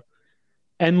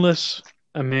endless,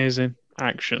 amazing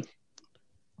action.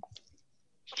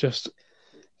 Just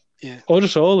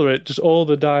just all of it. Just all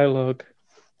the dialogue,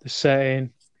 the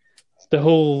setting, the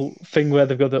whole thing where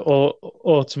they've got the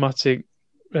automatic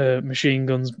machine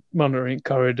guns monitoring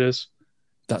corridors.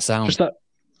 That sound. Just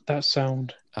that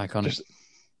sound. Iconic. Just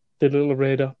the little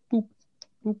radar. Boop,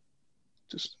 boop.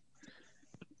 It's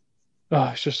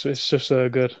just so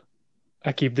good.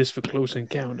 I keep this for close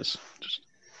encounters.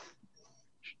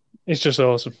 It's just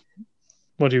awesome.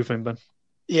 What do you think, Ben?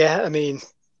 Yeah, I mean,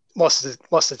 what's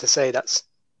there to say that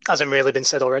hasn't really been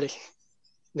said already?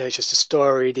 It's just the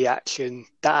story, the action,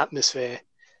 the atmosphere,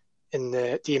 and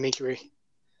the imagery.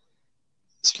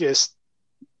 It's just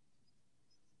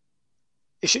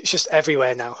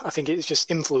everywhere now. I think it's just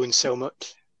influenced so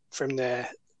much from the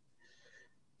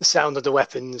sound of the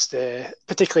weapons,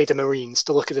 particularly the Marines.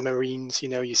 The look of the Marines,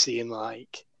 you see in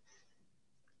like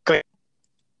going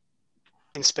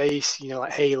in space,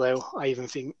 like Halo. I even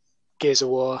think Gears of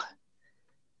War.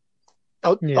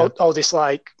 All this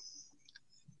like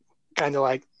kind of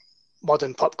like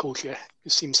modern pop culture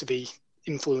just seems to be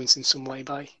influenced in some way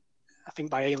by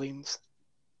Aliens.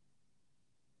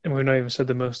 And we've not even said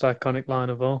the most iconic line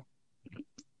of all.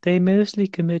 They mostly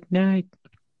come at night.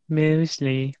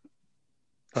 Mostly.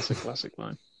 That's a classic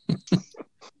line.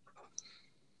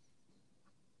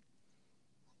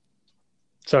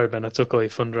 Sorry, Ben, I took all your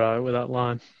thunder out with that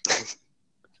line. It's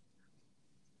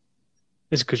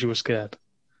because you were scared.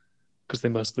 Because they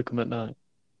mostly come at night.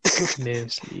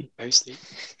 Mostly. Mostly.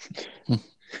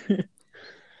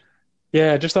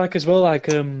 Yeah, just like as well, like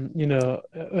you know,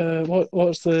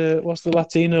 what's the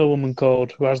Latino woman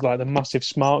called who has like the massive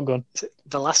smart gun? Is it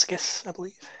Velasquez, I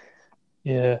believe?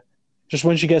 Yeah, just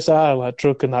when she gets out of that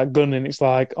truck and that gun, and it's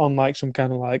like on like some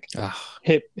kind of like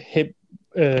hip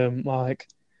like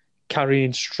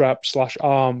carrying strap /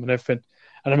 arm and everything.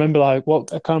 And I remember like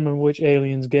I can't remember which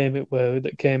Aliens game it were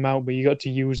that came out, but you got to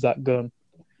use that gun,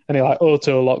 and it like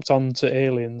auto locked onto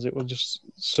Aliens. It was just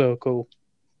so cool.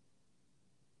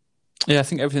 Yeah, I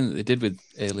think everything that they did with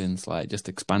Aliens, like just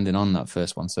expanding on that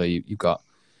first one. So you've got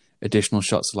additional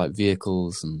shots of like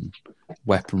vehicles and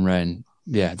weaponry, and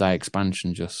yeah, that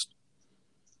expansion just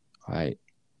like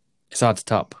it's hard to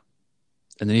top.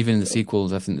 And then even in the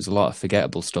sequels, I think there's a lot of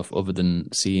forgettable stuff other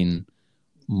than seeing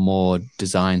more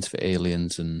designs for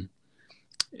aliens and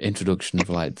introduction of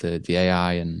like the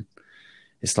AI, and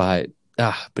it's like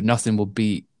but nothing will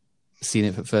beat seeing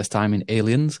it for the first time in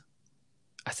Aliens.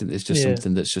 I think there's just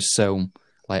something that's just so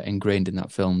like ingrained in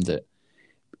that film that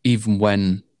even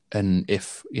when and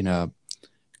if, you know,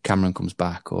 Cameron comes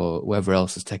back or whoever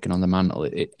else has taken on the mantle,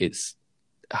 it's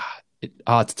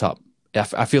hard to top.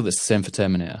 I feel it's the same for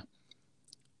Terminator.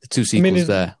 The two sequels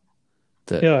there.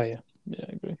 I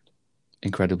agree.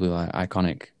 Incredibly like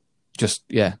iconic. Just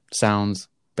sounds.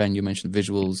 Ben, you mentioned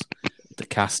visuals, the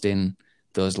casting,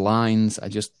 those lines. I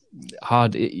just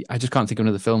can't think of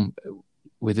another film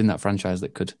within that franchise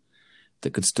that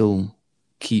could still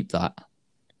keep that,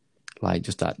 like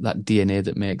just that DNA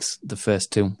that makes the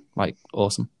first two like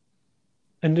awesome.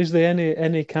 And is there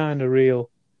any kind of real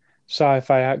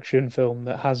sci-fi action film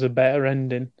that has a better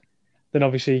ending than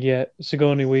obviously you get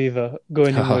Sigourney Weaver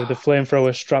going in with the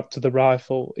flamethrower strapped to the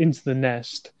rifle into the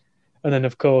nest, and then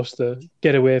of course the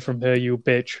get away from her you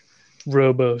bitch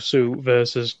robo suit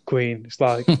versus Queen. It's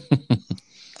like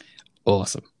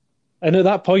awesome. And at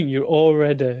that point, you're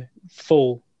already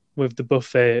full with the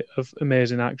buffet of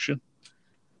amazing action.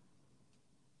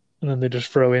 And then they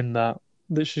just throw in that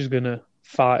she's going to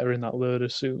fight her in that loader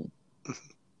suit.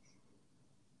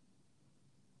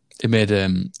 It made a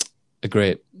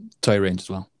great toy range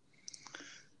as well.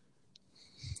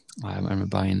 I remember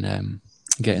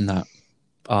getting that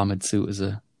armoured suit as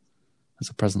a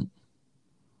present.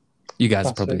 You guys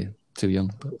are probably too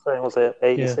young. But... Was it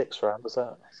 86 round? Was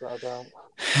that about?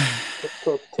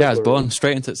 Yeah, I was born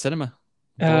straight into the cinema.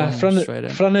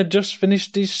 Fran had just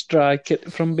finished his strike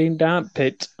from being down at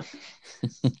pit.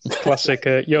 Classic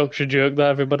Yorkshire joke there,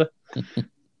 everybody.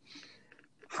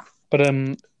 But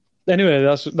anyway,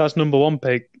 that's number one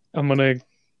pick. I'm going to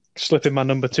slip in my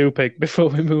number two pick before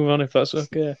we move on, if that's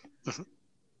okay.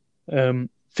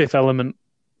 Fifth Element.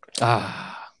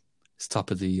 It's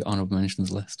top of the honourable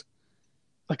mentions list.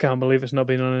 I can't believe it's not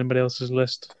been on anybody else's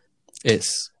list.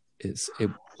 It's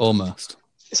almost.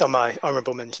 It's on my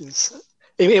honourable mentions.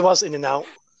 It was in and out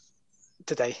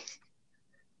today,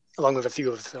 along with a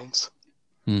few other films.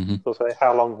 Mm-hmm. So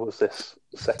how long was this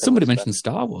second? Somebody mentioned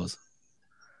Star Wars.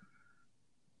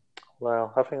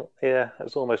 Well, I think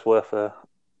it's almost worth a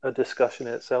discussion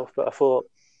in itself. But I thought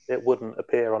it wouldn't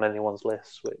appear on anyone's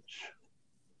list, which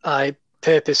I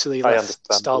purposely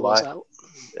left Star Wars out.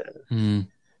 Yeah. Mm.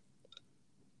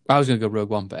 I was going to go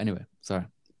Rogue One, but anyway, sorry,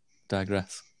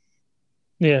 digress.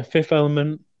 Yeah, Fifth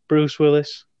Element, Bruce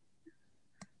Willis,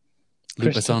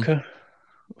 Luke Chris Besson. Tucker.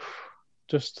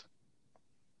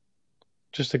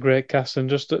 Just a great cast, and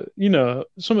just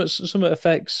some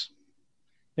effects.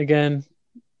 Again,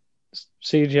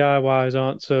 CGI wise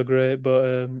aren't so great,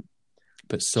 but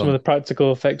some of the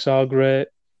practical effects are great.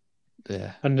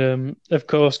 Yeah, and of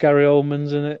course Gary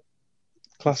Oldman's in it,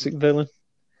 classic villain.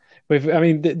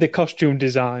 The costume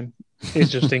design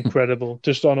is just incredible,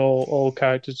 just on all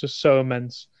characters, just so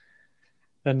immense.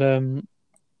 And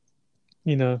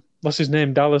what's his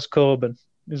name? Dallas Coburn.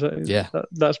 Is that? Yeah,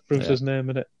 that's Bruce's name,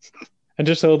 isn't it? And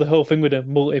just the whole thing with the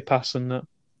multi-pass and that.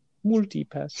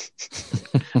 Multi-pass.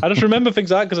 I just remember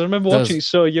things like that because I remember watching it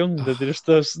so young that just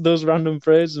those random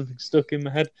phrases stuck in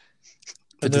my head.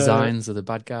 The designs of the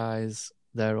bad guys,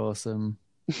 they're awesome.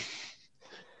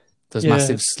 Those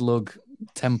massive slug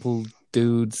temple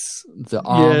dudes, the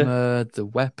armor, the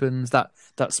weapons, that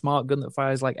smart gun that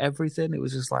fires like everything. It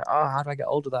was just like, how do I get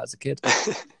hold of that as a kid?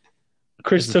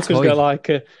 Chris Tucker's got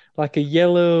like a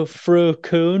yellow fro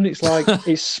cone. It's like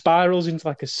it spirals into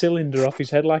like a cylinder off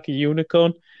his head like a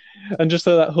unicorn. And just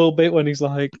that whole bit when he's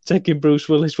like taking Bruce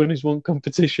Willis when he's won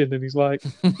competition and he's like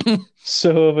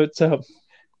so over the top.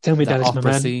 Tell me, That Daddy's my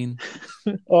opera man. scene.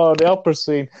 Oh, the opera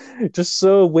scene. Just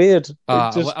so weird.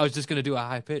 I was just going to do a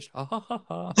high pitch.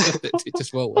 It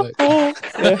just won't work.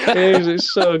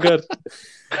 It's so good.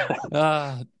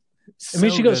 I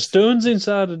mean, she got stones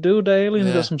inside her, dude. The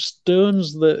alien's got some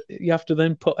stones that you have to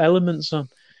then put elements on.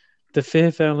 The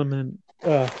fifth element.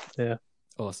 Oh, yeah.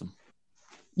 Awesome.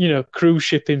 Cruise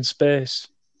ship in space.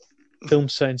 Film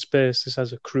set in space. This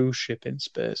has a cruise ship in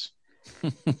space.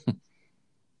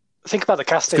 Think about the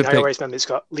casting. I always remember it's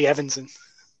got Lee Evans in.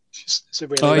 It's a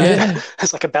really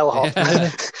it's like a bellhop.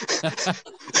 Yeah.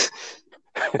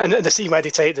 And the scene where they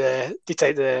take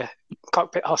the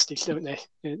cockpit hostage, don't they?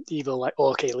 The evil like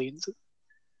orc aliens.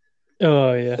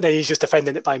 Oh yeah. And then he's just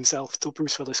defending it by himself till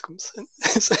Bruce Willis comes.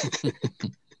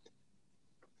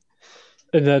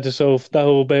 And that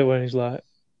whole bit where he's like,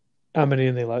 how many?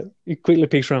 And they like, he quickly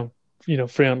peeks around,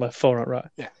 3 on left, 4 on right.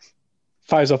 Yeah.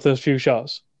 Fires off those few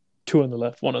shots, 2 on the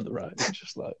left, 1 on the right. It's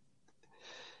just like,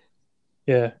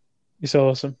 yeah, it's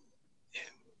awesome.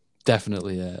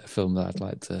 Definitely a film that I'd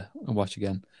like to watch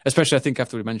again. Especially, I think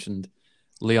after we mentioned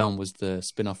Leon was the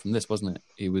spin-off from this, wasn't it?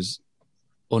 He was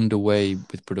underway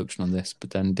with production on this, but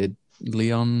then did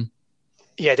Leon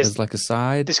as like a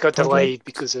side? This got delayed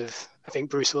because of, I think,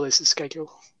 Bruce Willis's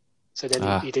schedule. So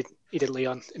then he did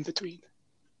Leon in between.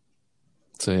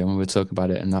 So yeah, when we were talking about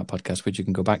it in that podcast, which you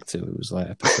can go back to, it was like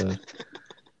episode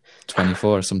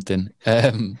 24 or something.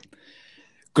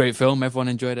 Great film. Everyone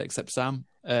enjoyed it except Sam.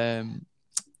 Yeah.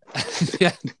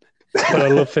 But I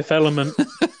love Fifth Element,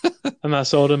 and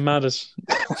that's all that matters.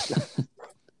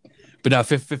 But no,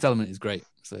 Fifth Element is great.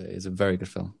 So it's a very good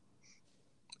film,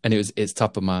 and it's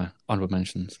top of my honorable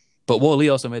mentions. But Wall-E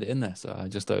also made it in there, so I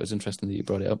just thought it was interesting that you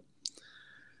brought it up.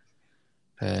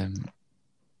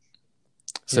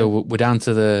 So we're down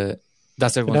to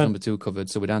that's everyone's number 2 covered.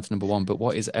 So we're down to number 1. But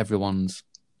what is everyone's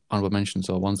honorable mentions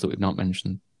or ones that we've not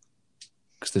mentioned?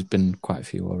 Because there's been quite a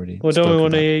few already. Well, don't we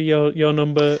want to hear your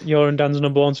and Dan's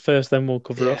number 1s first? Then we'll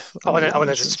cover it off. I want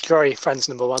to destroy Friends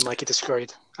number 1 like he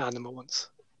destroyed our number 1s.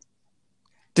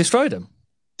 Destroyed them?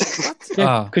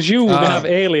 Yeah, because you were going to have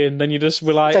Alien, then you just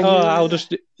were like, I'll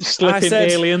just slip in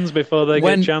Aliens before they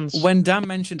get a chance. When Dan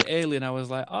mentioned Alien, I was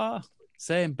like,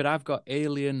 same, but I've got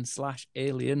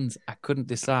Alien/Aliens. I couldn't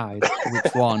decide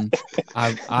which one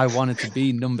I wanted to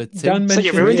be number 2. Dan so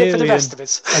you ruined it for the rest of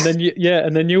us.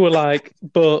 And then you were like,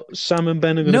 but Sam and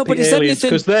Ben are going to be aliens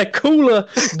because they're cooler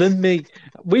than me.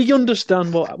 We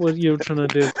understand what you're trying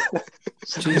to do.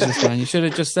 Jesus, man, you should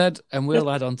have just said, and we'll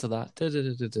add on to that.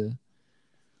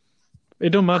 It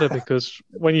don't matter because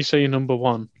when you say you're number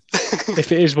 1,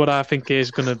 if it is what I think it is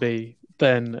going to be,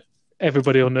 then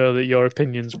everybody will know that your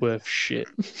opinion's worth shit.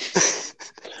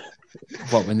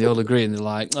 What, when they all agree and they're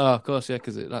like, oh, of course, yeah,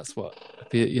 because that's what,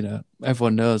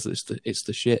 everyone knows it's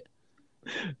the shit.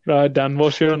 Right, Dan,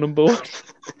 what's your number 1?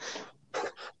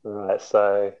 Right,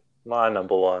 so my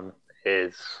number 1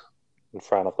 is, and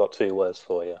Fran, I've got 2 words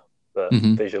for you, but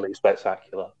visually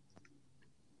spectacular.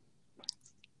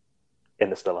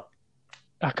 Interstellar.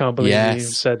 I can't believe you even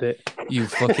said it. You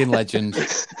fucking legend.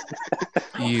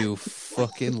 You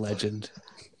fucking legend.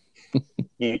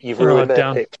 You've ruined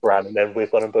their picks, Bran, and then we've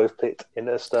got them both picked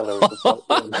Interstellar.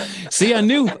 See, I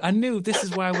knew. This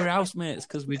is why we're housemates,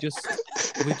 because we're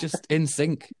just in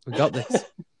sync. We got this.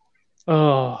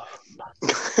 Oh,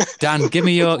 Dan, give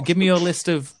me your list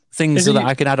of things that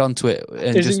I can add on to it.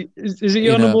 And is it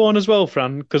your number 1 as well,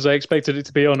 Fran? Because I expected it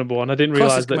to be your number 1. I didn't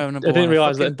realise that. I didn't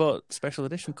realise that. But special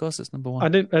edition, of course, it's number 1. I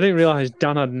didn't realise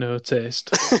Dan had no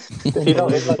taste. You know,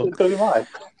 it's going to be mine.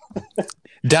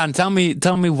 Dan, tell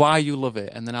me why you love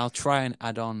it, and then I'll try and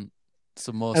add on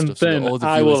some more stuff. And then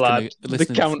I will add the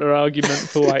counter argument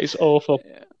for why it's awful.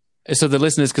 So the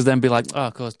listeners can then be like, "Oh,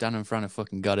 of course, Dan and Fran have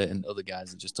fucking got it, and other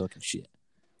guys are just talking shit."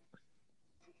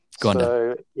 Go on,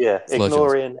 Dan.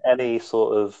 Ignoring any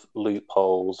sort of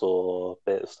loopholes or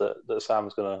bits that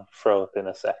Sam's going to throw up in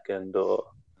a second, or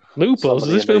loopholes.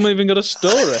 This film even got a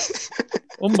story.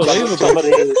 Unbelievable.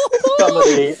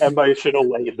 Somebody emotional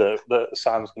way that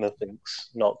Sam's going to think's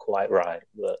not quite right.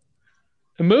 But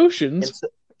emotions.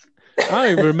 I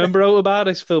don't even remember all about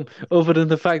this film, other than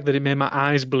the fact that it made my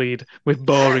eyes bleed with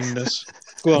boringness.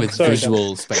 Go on, with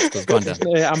visual spectacles. Go on, Dan.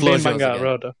 Yeah, I'm being Vanguard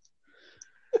Roda.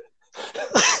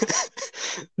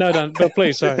 No, Dan, but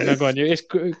please, sorry. No, go on. It's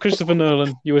Christopher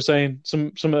Nolan. You were saying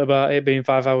something about it being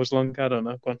 5 hours long. I don't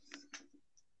know. Go on.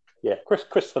 Yeah,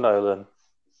 Christopher Nolan,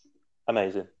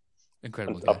 amazing,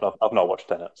 incredible. I've not watched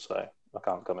Tenet, so I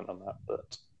can't comment on that.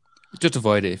 But just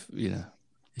avoid it if you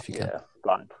can. Yeah,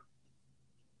 blind.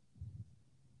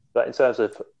 But in terms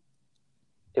of,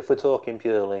 if we're talking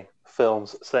purely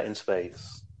films set in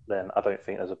space, then I don't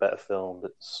think there's a better film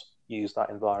that's use that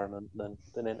environment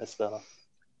than Interstellar.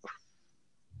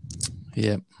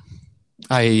 Yeah.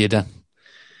 I hear you, Dan.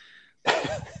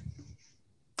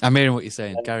 I'm hearing what you're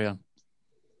saying. Carry on.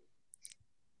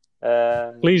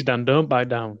 Please, Dan, don't bite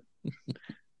down.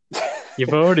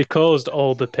 You've already caused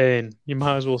all the pain. You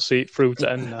might as well see it through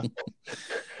to end now.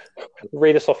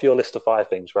 Read us off your list of 5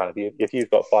 things, Fran, if you've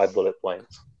got 5 bullet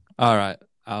points. All right,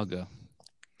 I'll go.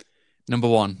 Number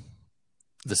 1,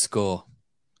 the score.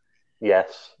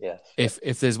 Yes.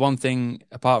 If there's one thing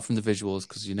apart from the visuals,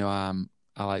 because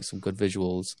I like some good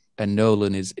visuals, and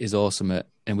Nolan is awesome at,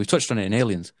 and we've touched on it in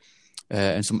Aliens,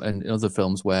 and other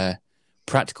films where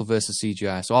practical versus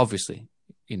CGI. So obviously,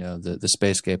 the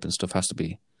spacescape and stuff has to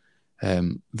be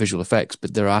visual effects,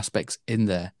 but there are aspects in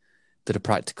there that are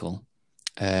practical.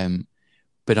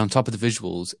 But on top of the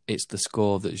visuals, it's the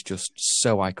score that is just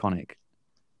so iconic.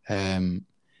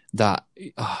 That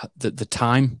the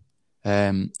time.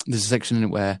 There's a section in it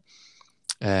where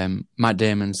Matt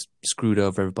Damon's screwed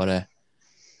over everybody,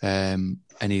 and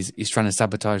he's trying to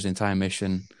sabotage the entire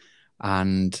mission,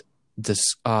 and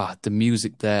the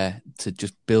music there to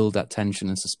just build that tension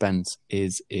and suspense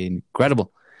is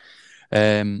incredible.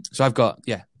 So I've got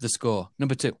the score.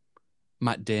 Number 2,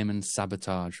 Matt Damon's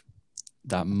sabotage.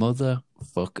 That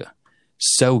motherfucker,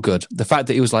 so good. The fact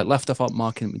that he was like left off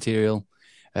marketing material,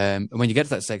 and when you get to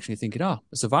that section, you're thinking, a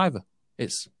survivor.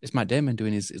 It's Matt Damon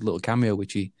doing his little cameo,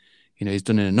 which he's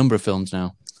done in a number of films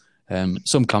now,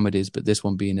 some comedies, but this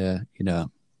one being a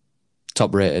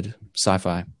top-rated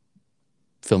sci-fi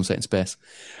film set in space.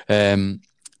 I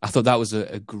thought that was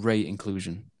a great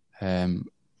inclusion, and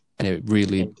it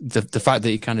really the fact that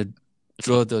he kind of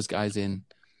drew those guys in,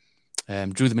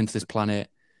 drew them into this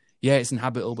planet. Yeah, it's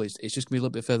inhabitable, but it's just gonna be a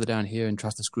little bit further down here and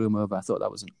tries to screw them over. I thought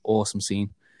that was an awesome scene.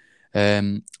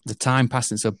 The time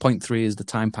passing, so point 3 is the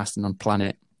time passing on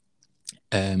planet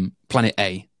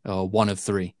A, or 1 of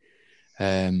 3,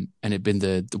 and it'd been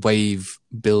the wave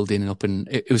building up, and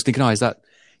it was thinking, is that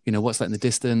what's that in the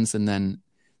distance, and then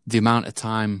the amount of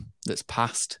time that's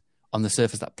passed on the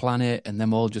surface of that planet, and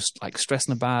them all just like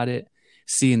stressing about it,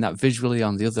 seeing that visually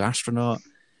on the other astronaut.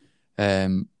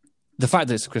 The fact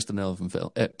that it's a Christopher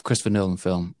Nolan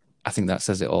film, I think that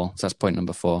says it all. So that's point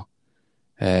number 4.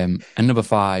 And number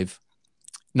 5,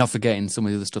 not forgetting some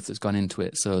of the other stuff that's gone into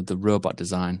it. So the robot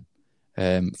design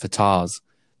for TARS,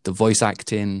 the voice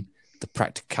acting, the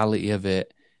practicality of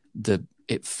it,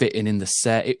 it fitting in the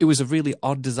set. It was a really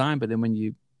odd design, but then when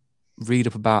you read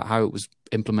up about how it was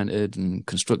implemented and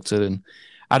constructed, and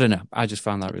I don't know, I just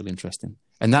found that really interesting.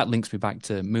 And that links me back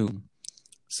to Moon.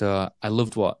 So I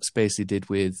loved what Spacey did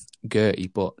with Gertie,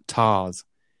 but TARS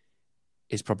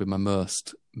is probably my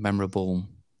most memorable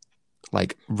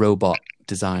robot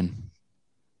design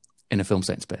in a film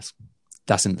set in space.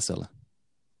 That's Interstellar.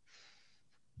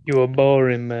 You were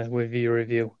boring me with your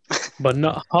review, but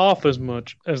not half as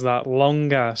much as that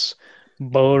long ass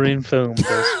boring film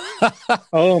does.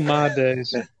 Oh my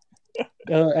days!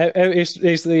 It's the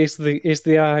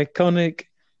iconic.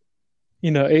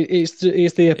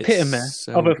 It's the epitome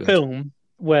of a film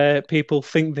where people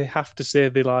think they have to say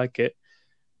they like it,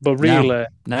 but really,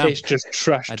 it's just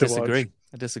trash to watch.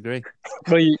 I disagree.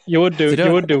 Well, you would do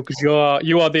because you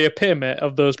are the epitome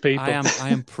of those people. I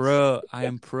am pro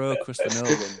Christopher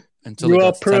Nolan until you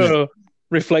are pro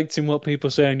reflecting what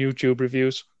people say on YouTube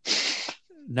reviews.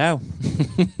 No,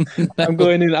 I'm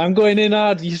going in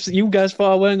hard. You guys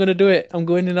thought I weren't going to do it. I'm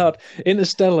going in hard.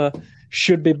 Interstellar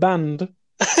should be banned.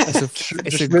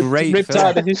 It's a great ripped film.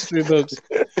 Out of the history books.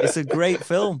 It's a great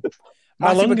film.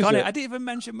 Matthew McConaughey. I didn't even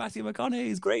mention Matthew McConaughey.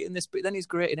 He's great in this, but then he's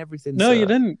great in everything. No, you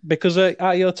didn't, because out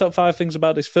of your top 5 things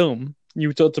about this film,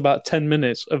 you talked about 10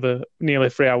 minutes of a nearly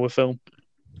 3-hour film.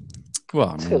 Well,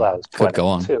 I mean, 2 hours 20. Could go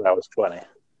on. 2 hours 20.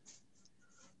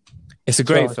 It's a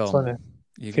great film.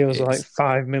 It feels like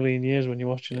 5 million years when you're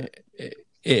watching it. It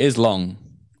is long,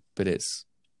 but it's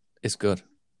good.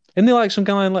 Isn't there some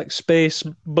kind of space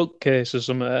bookcase or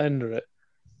something at the end of it?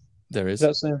 There is.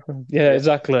 That's yeah,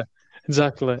 exactly.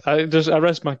 I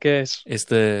rest my case. It's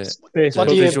the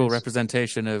visual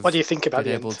representation of. What do you think about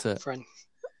the end, friend?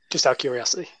 Just out of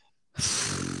curiosity.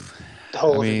 The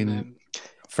whole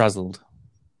frazzled.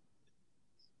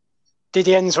 Did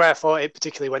the ends where I thought it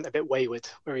particularly went a bit wayward,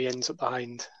 where he ends up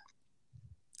behind?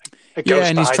 Yeah,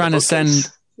 and he's trying to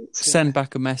send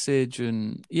back a message,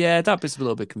 and that bit's a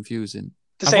little bit confusing.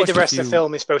 To say the rest of the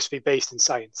film is supposed to be based in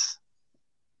science,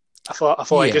 I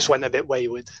thought it just went a bit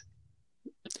wayward.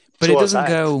 But it doesn't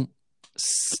go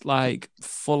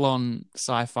full on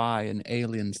sci-fi and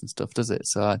aliens and stuff, does it?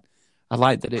 So I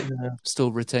like that it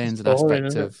still retains an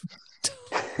aspect of.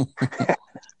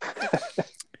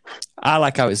 I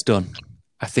like how it's done.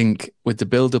 I think with the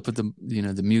build up of the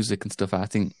the music and stuff, I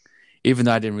think even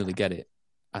though I didn't really get it,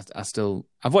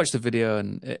 I've watched the video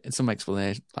and some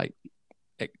explanation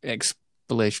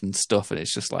explanation stuff, and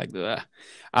it's just like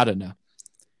I don't know,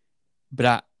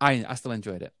 but I still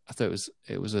enjoyed it. I thought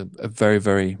it was a very,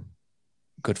 very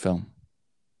good film.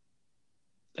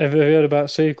 Have you heard about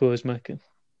sequels, Mackin?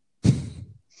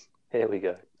 Here we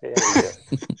go.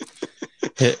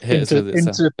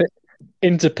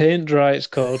 Into paint dry, it's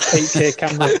called 8K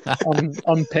camera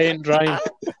on paint drying.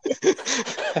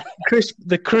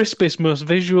 The crispest, most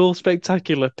visual,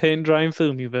 spectacular paint drying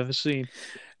film you've ever seen.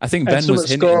 I think Ben was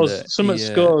hinting that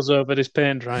scores over this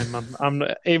paint drying,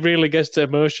 man. It really gets to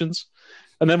emotions.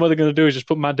 And then what they're going to do is just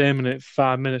put Matt Damon in it for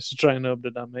 5 minutes to try and hope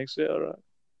that makes it all right.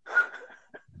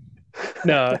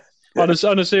 No,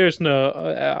 on a serious note,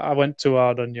 I went too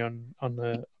hard on you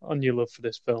on your love for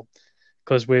this film,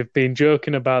 because we've been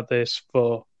joking about this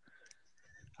for,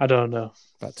 I don't know,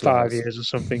 5 years or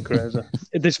something crazy.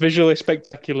 This visually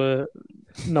spectacular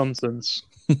nonsense.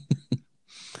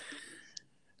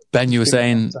 Ben, you were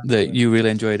saying that you really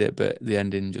enjoyed it, but the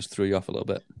ending just threw you off a little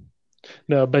bit.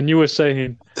 No, Ben, you were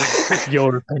saying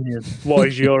your opinion. What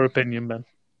is your opinion, Ben?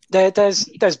 There's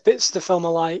bits of the film I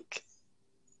like.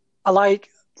 I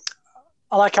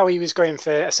like how he was going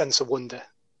for a sense of wonder.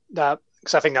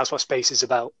 Because I think that's what space is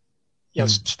about.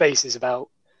 Space is about.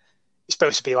 It's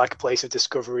supposed to be like a place of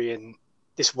discovery and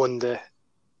this wonder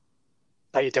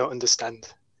that you don't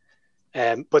understand.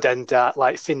 But then that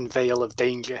like thin veil of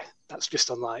danger that's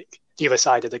just on like the other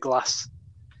side of the glass,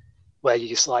 where you're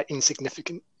just like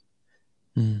insignificant.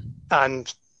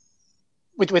 And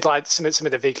with like some of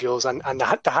the visuals and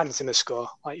the Hans Zimmer score,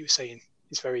 like you were saying,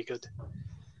 is very good.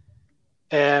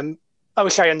 I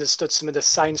wish I understood some of the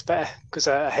science better, because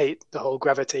I hate the whole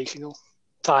gravitational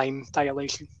time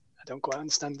dilation. I don't quite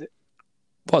understand it.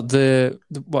 What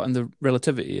and the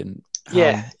relativity and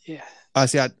yeah. I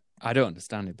see. I don't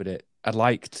understand it, but I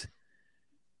liked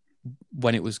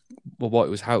when it was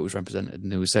how it was represented,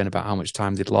 and they were saying about how much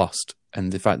time they'd lost,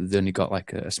 and the fact that they only got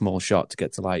like a small shot to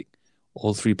get to like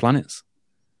all 3 planets.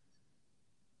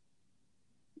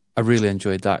 I really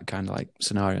enjoyed that kind of like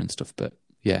scenario and stuff, but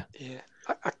yeah.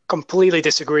 I completely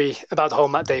disagree about the whole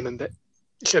Matt Damon bit.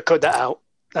 You should have cut that out.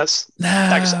 That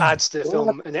just adds to the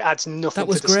film, and it adds nothing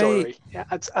to the story. It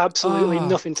adds absolutely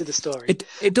nothing to the story.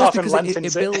 It does,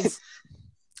 because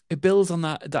it builds on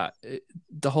that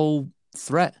the whole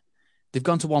threat. They've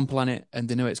gone to one planet and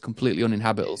they know it's completely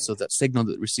uninhabitable, so that signal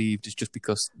that received is just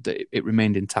because it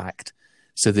remained intact.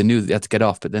 So they knew that they had to get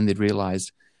off, but then they'd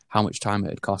realised how much time it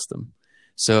had cost them.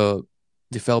 So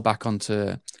they fell back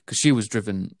onto, because she was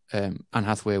driven, Anne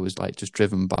Hathaway was like just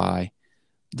driven by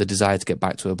the desire to get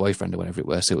back to her boyfriend or whatever it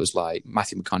was. So it was like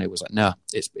Matthew McConaughey was like, no,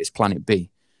 it's Planet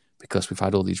B, because we've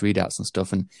had all these readouts and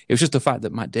stuff. And it was just the fact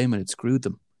that Matt Damon had screwed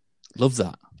them. Love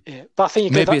that. Yeah, but I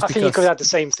think you could have had the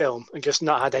same film and just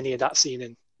not had any of that scene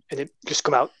in, and it just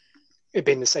come out, it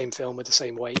being the same film with the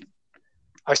same weight.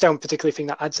 I just don't particularly think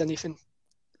that adds anything.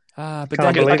 But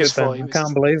I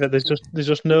can't believe it. There's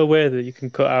just no way that you can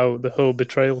cut out the whole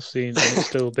betrayal scene and it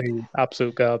still be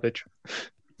absolute garbage.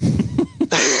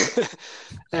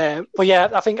 But yeah,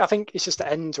 I think it's just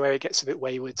the end where it gets a bit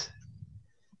wayward,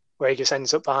 where he just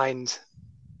ends up behind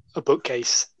a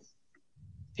bookcase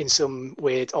in some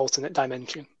weird alternate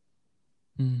dimension.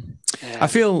 I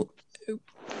feel,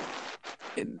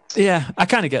 I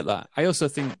kind of get that. I also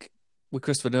think with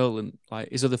Christopher Nolan, like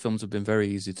his other films have been very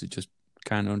easy to just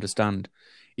kind of understand.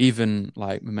 Even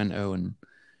like Memento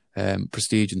and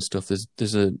Prestige and stuff.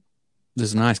 There's a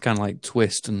nice kind of like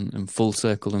twist and full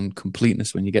circle and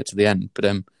completeness when you get to the end.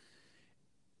 But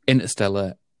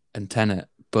Interstellar and Tenet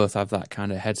both have that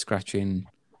kind of head scratching.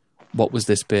 What was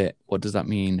this bit? What does that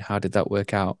mean? How did that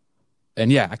work out?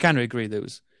 And yeah, I kind of agree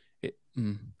that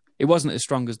it wasn't as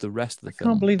strong as the rest of the film.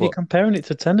 I can't believe you're comparing it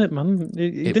to Tenet, man.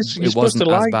 It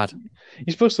wasn't as bad.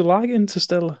 You're supposed to like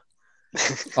Interstellar.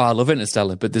 Oh, I love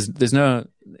Interstellar, but there's no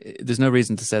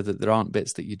reason to say that there aren't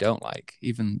bits that you don't like,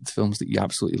 even films that you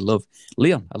absolutely love.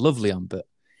 Leon, I love Leon, but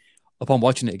upon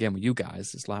watching it again with you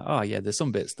guys, it's like, oh yeah, there's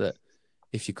some bits that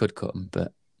if you could cut them,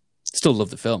 but still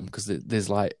love the film because there's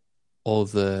like all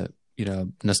the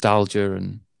nostalgia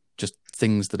and just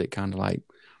things that it kind of like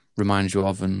reminds you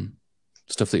of and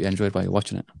stuff that you enjoyed while you're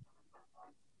watching it.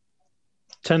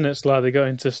 Tenet's like they got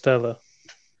Interstellar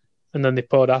and then they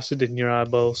poured acid in your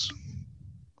eyeballs.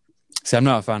 See, I'm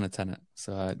not a fan of Tenet,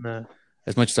 so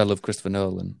as much as I love Christopher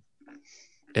Nolan,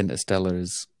 Interstellar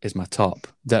is my top.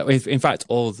 In fact,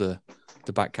 all the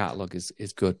back catalogue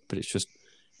is good, but it's just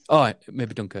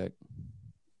maybe Dunkirk.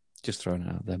 Just throwing it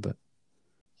out there, but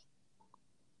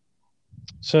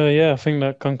So yeah, I think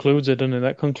that concludes it, doesn't it?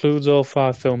 That concludes all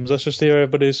 5 films. Let's just hear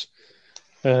everybody's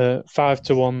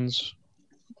 5-1s,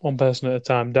 one person at a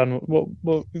time. Dan,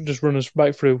 what just run us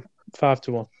back through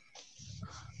 5-1.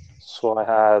 So I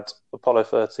had Apollo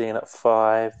 13 at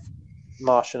 5,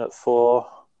 Martian at 4,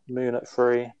 Moon at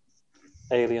 3,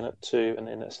 Alien at 2, and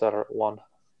Interstellar at 1.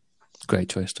 Great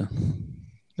choice, Dan.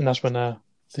 And that's when I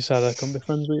decided I couldn't be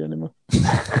friends with you anymore.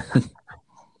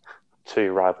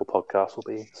 2 rival podcasts will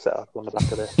be set up on the back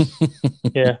of this.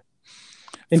 Yeah.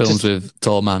 Films with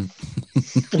tall man.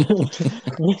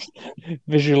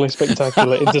 Visually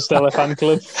spectacular Interstellar Fan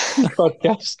Club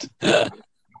podcast.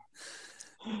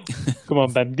 Come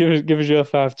on, Ben. Give us your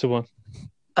 5-1.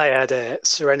 I had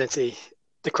Serenity,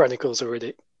 The Chronicles of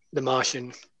Riddick, The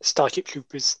Martian, Starship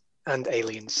Troopers, and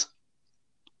Aliens.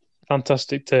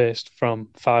 Fantastic taste from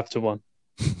 5-1.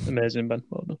 Amazing, Ben.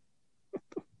 Well done.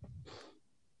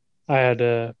 I had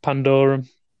Pandorum,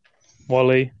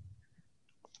 Wall-E,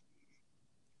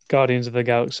 Guardians of the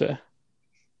Galaxy,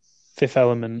 Fifth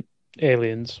Element,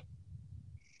 Aliens.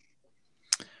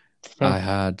 I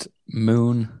had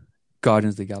Moon,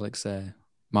 Guardians of the Galaxy,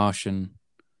 Martian,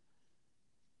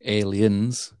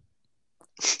 Aliens,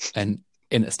 and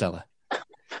Interstellar.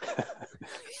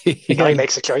 The guy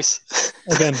makes a choice.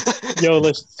 Again, your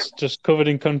list's just covered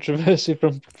in controversy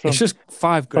from It's just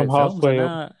 5 great from films. halfway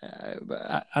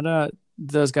I know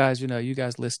those guys, you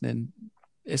guys listening,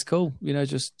 it's cool. I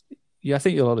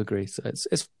think you'll all agree. So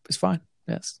it's fine.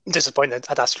 Yes. I'm disappointed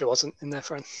Ad Astra wasn't in there,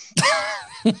 friend.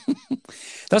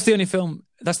 That's the only film.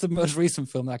 That's the most recent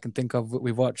film that I can think of that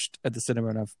we watched at the cinema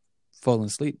and I've fallen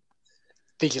asleep.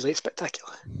 Visually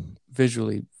spectacular.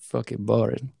 Visually fucking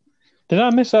boring. Did I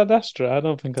miss Ad Astra? I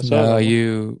don't think I saw No, that.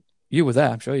 you were there.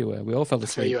 I'm sure you were. We all fell So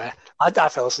asleep. you were. I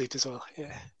fell asleep as well.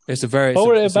 Yeah. It's a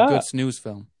about? good snooze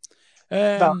film.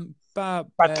 Brad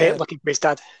Pitt looking for his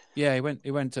dad. Yeah,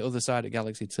 he went to other side of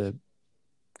Galaxy to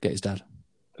get his dad.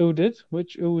 Who did?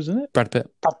 Who was in it? Brad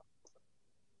Pitt.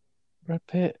 Brad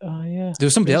Pitt. Oh, yeah. There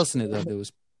was somebody else in it though that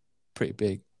was pretty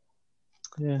big.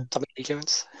 Yeah. Tommy Lee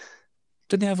Jones.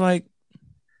 Didn't he have like?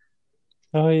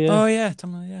 Oh, yeah. Oh yeah,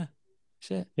 Tommy. Yeah,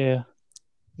 shit. Yeah.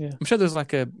 I'm sure there's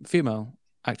like a female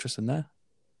actress in there.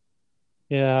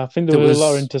 Yeah, I think there was a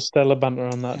lot of interstellar banter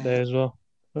on that day as well.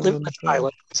 Liv Tyler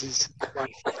was his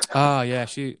wife. Ah, yeah,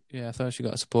 I thought she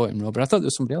got a supporting role, but I thought there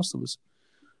was somebody else that was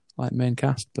like main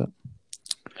cast. But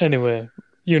anyway,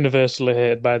 universally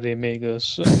hated by the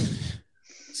Amigos.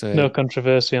 So no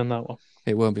controversy on that one.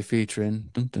 It won't be featuring.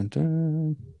 Dun, dun,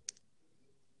 dun.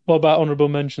 What about honourable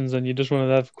mentions? And you just want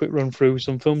to have a quick run through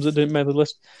some films that didn't make the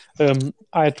list.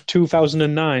 I had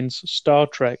 2009's Star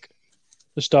Trek,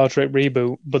 the Star Trek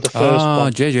reboot, but the first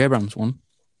one. J.J. Abrams one.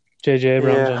 J.J.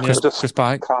 Abrams one. Yeah. Chris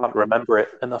Pike. Can't remember it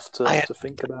enough to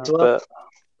think about it. But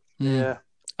yeah,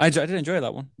 I did enjoy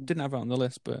that one. Didn't have it on the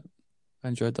list, but I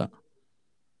enjoyed that.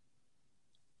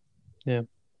 Yeah,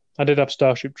 I did have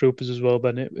Starship Troopers as well,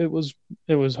 but it was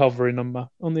hovering on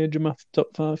the edge of my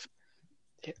top 5.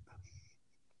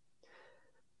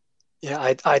 Yeah,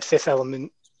 I had Fifth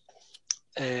Element.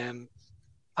 I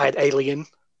had Alien.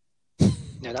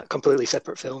 That completely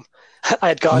separate film. I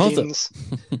had Guardians.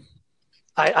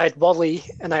 I had Wall-E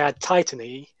and I had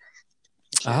Titanic.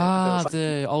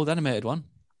 The old animated one.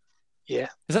 Yeah.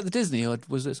 Is that the Disney or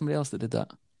was it somebody else that did that?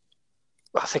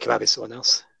 I think it might be someone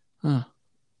else. Huh.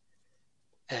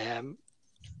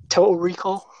 Total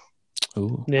Recall.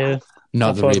 Ooh. Yeah.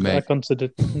 Not the remake. I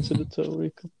considered Total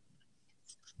Recall.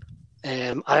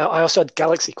 I also had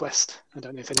Galaxy Quest. I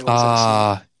don't know if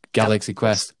anyone's Galaxy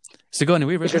Quest. Sigourney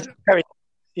Weaver.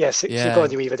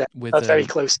 Sigourney Weaver. That's very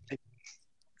close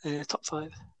to top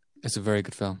 5. It's a very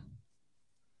good film.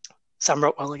 Sam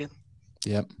Rockwell again.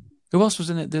 Yep. Who else was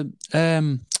in it?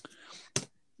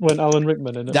 When Alan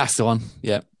Rickman in it. That's the one.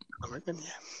 Yeah. Alan Rickman.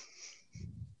 Yeah.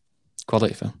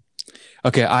 Quality film.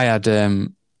 Okay, I had.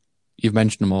 You've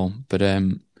mentioned them all, but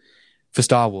for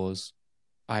Star Wars,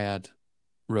 I had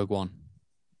Rogue One.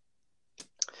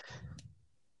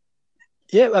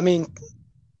 Yeah, I mean,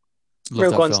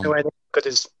 Love Rogue One's film. nowhere near as good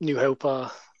as New Hope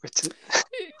or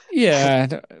Yeah.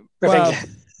 Well,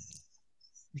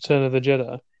 Return of the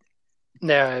Jedi.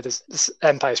 No, there's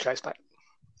Empire Strikes Back.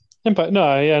 Empire?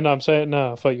 No, yeah, no, I'm saying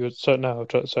no. I thought you were. Sorry, I'm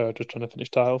just trying to finish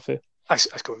title for you. I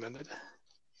can't remember.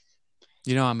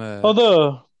 You know, I'm a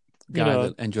guy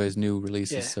that enjoys new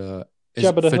releases. Yeah. So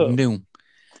Jabba the for Hutt.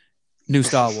 new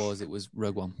Star Wars, it was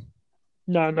Rogue One.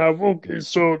 No, Wookiee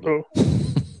Solo.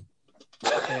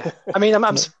 Yeah. I mean,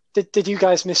 did you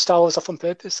guys miss Star Wars off on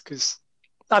purpose? Because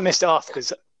I missed it off.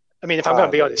 Because I mean, if I'm going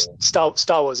to be honest, Star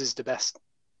Wars is the best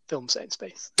film set in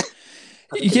space.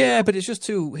 Yeah, but it's just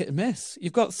too hit and miss.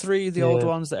 You've got 3 of the old Yeah.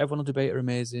 ones that everyone will debate are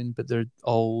amazing, but they're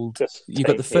old. Just You've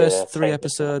got the take- first yeah, 3 take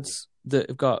episodes that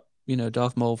have got,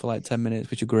 Darth Maul for like 10 minutes,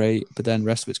 which are great, but then the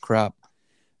rest of it's crap.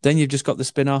 Then you've just got the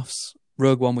spin-offs,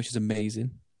 Rogue One, which is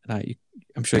amazing. And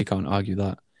I'm sure you can't argue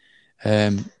that.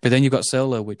 But then you've got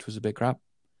Solo, which was a bit crap.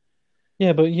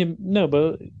 Yeah, but you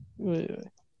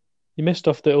missed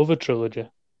off the other trilogy,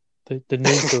 the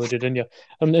new trilogy, didn't you?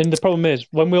 And the problem is,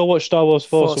 when we all watched Star Wars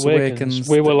Force Awakens,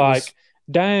 we were that like, was-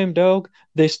 damn, dog,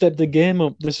 they stepped the game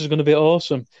up. This is going to be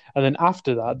awesome. And then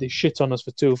after that, they shit on us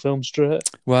for 2 films straight.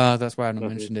 Well, that's why I not Mhm.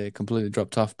 mentioned it. It completely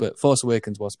dropped off. But Force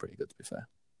Awakens was pretty good, to be fair.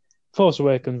 Force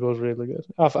Awakens was really good.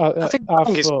 I think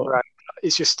it's thought- right.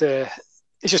 It's just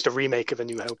a remake of A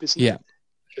New Hope, isn't Yeah. it?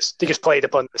 They just played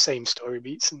upon the same story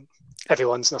beats, and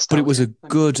everyone's nostalgic. But it was a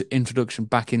good introduction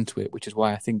back into it, which is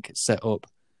why I think it's set up.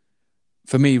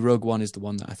 For me, Rogue One is the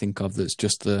one that I think of that's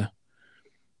just the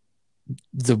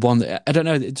one that I don't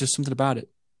know. It's just something about it.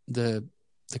 The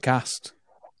cast,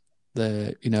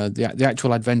 the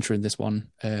actual adventure in this one.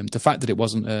 The fact that it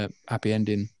wasn't a happy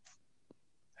ending,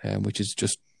 which is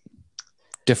just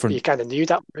different. You kind of knew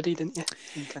that already, didn't you?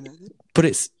 But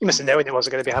it's You must have known it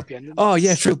wasn't going to be a happy ending. oh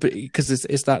yeah, true. But because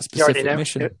it's that You already specific know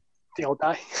mission, they all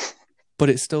die. but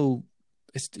it's still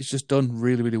it's just done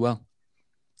really really well.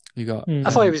 You got. Mm. I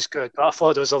thought it was good, but I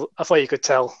thought you could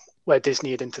tell where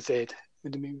Disney had interfered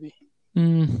with the movie.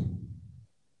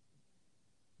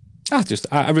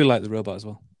 I really like the robot as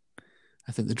well.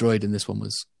 I think the droid in this one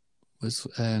was I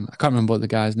can't remember what the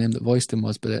guy's name that voiced him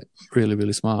was, but it really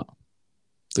really smart.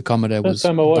 The Commodore was First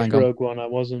time I watched bang on. Rogue One, I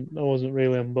wasn't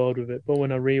really on board with it. But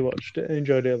when I rewatched it, I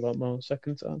enjoyed it a lot more the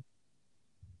second time.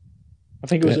 I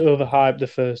think it was overhyped the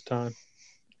first time.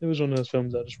 It was one of those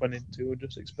films I just went into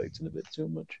just expecting a bit too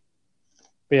much.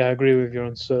 But yeah, I agree with you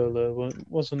on Solo.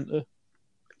 Wasn't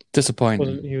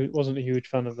Disappointing. wasn't a huge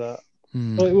fan of that.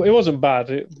 Hmm. Well, it wasn't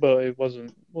bad, but it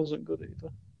wasn't good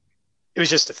either. It was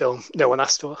just a film no one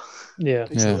asked for. Yeah,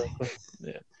 Yeah. exactly.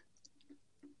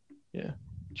 Yeah.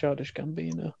 Childish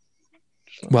Gambino.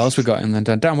 What else we got in then,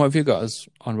 Dan? Dan, what have you got as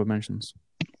honourable mentions?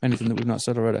 Anything that we've not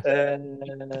said already?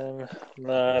 No,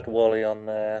 I had Wally on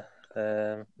there.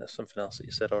 There's something else that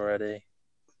you said already.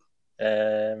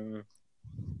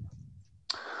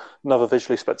 Another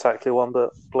visually spectacular one,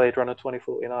 but Blade Runner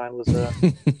 2049 was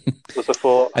a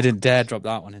thought. I didn't dare drop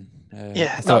that one in.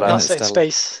 Yeah, I thought not Interstellar- set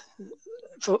space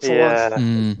for Yeah, once.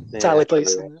 Hmm. Entirely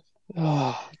placed.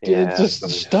 Oh, Yeah. just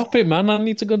stop it, man. I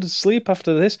need to go to sleep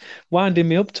after this. Winding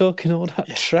me up talking all that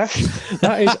trash.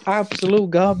 That is absolute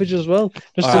garbage as well.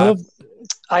 Just All right. enough.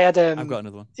 I had I've got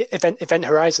another one. Event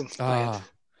Horizon. I had. Ah.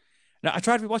 Now, I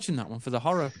tried rewatching that one for the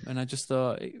horror, and I just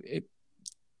thought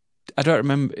I don't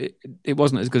remember. It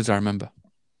wasn't as good as I remember.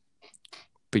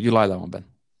 But you like that one, Ben?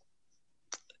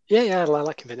 Yeah, I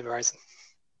like Event Horizon.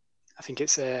 I think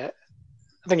it's a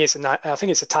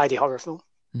tidy horror film.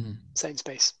 Hmm. Set in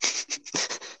space.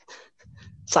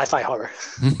 Sci-fi horror.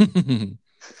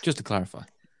 Just to clarify.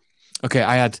 Okay,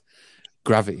 I had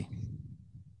Gravity.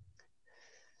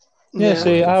 Yeah,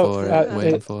 see,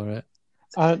 Waiting for it.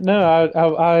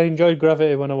 I enjoyed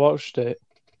Gravity when I watched it,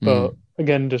 but Hmm.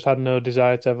 again, just had no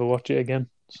desire to ever watch it again.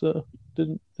 So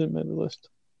didn't make the list.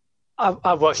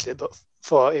 I watched it, but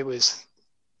thought it was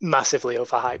massively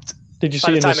overhyped. Did you By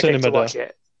see the it in time the I came to cinema? watch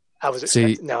it, I was See,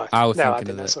 expecting. No, I was no, I thinking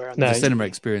didn't. of I it. swear I No, The didn't. cinema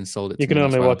experience sold it to You can me.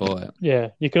 That's only why I watch. bought it. Yeah,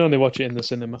 you can only watch it in the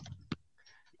cinema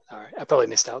All right, I probably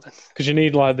missed out then. because you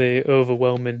need like the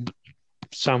overwhelming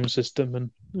sound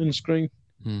system and screen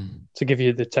Hmm. to give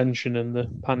you the tension and the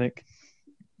panic.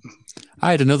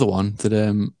 I had another one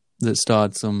that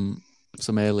starred some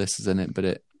A-listers in it,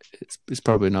 but it's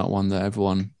probably not one that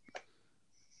everyone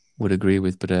would agree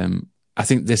with. But I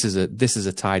think this is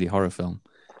a tidy horror film.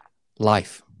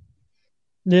 Life.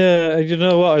 Yeah, you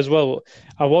know what? As well,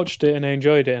 I watched it and I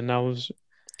enjoyed it, and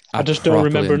I just don't properly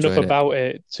remember enough enjoyed it. about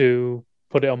it to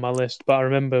put it on my list. But I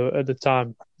remember at the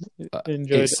time, I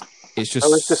enjoyed it. It's just I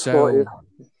was just so.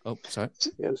 Oh, sorry.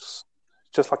 It's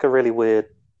just like a really weird.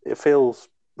 It feels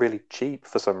really cheap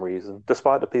for some reason,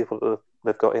 despite the people that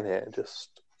they've got in it. Just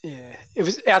Yeah,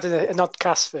 it had an odd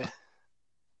cast for.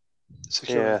 So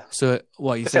sure. yeah, So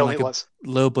what you The saying? film Like it a was.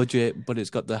 low budget, but it's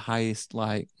got the highest,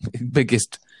 like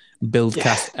biggest build Yeah.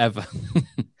 cast ever.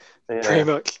 Pretty yeah.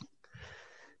 much.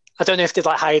 I don't know if they'd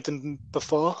hired them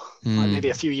before, like Hmm. maybe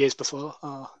a few years before,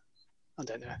 or I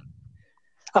don't know.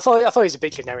 I thought it was a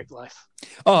bit generic Life.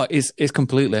 Oh, it's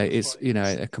completely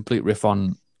a complete riff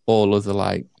on all other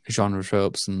like genre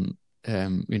tropes and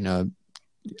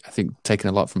I think taking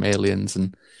a lot from Aliens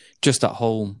and just that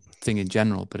whole thing in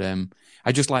general. But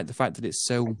I just like the fact that it's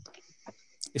so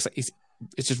it's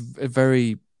just a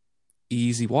very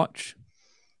easy watch,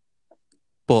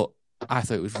 but I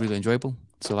thought it was really enjoyable.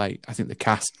 So, like, I think the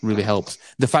cast really helps.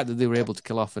 The fact that they were able to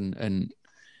kill off and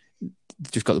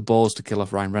just got the balls to kill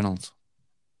off Ryan Reynolds,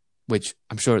 which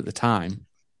I'm sure at the time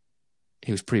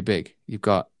he was pretty big. You've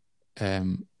got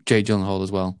Jake Gyllenhaal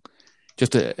as well.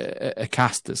 Just a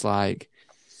cast that's like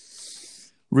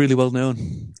really well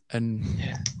known, and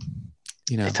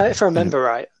you know. If I remember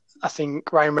right, I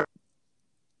think Ryan,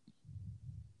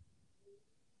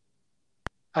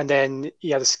 and then he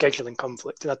had a scheduling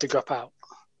conflict and had to drop out.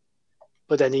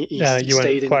 But then he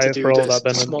stayed in to do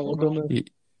the smaller role.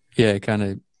 Yeah, kind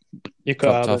of. You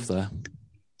dropped off there.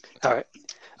 All right.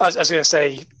 I was going to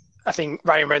say, I think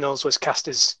Ryan Reynolds was cast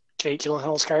as Jake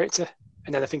Gyllenhaal's character,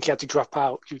 and then I think he had to drop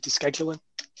out due to scheduling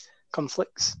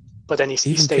conflicts. But then he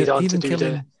stayed on to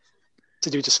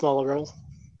do the smaller role.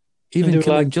 Even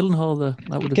killing Gyllenhaal, though,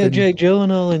 that would have been Jake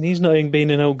Gyllenhaal, and he's not even been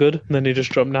no good. And then he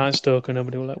just dropped Night Stalker, and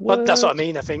nobody was like, "What?" Well, that's what I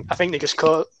mean. I think they just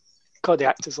caught the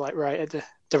actors like right at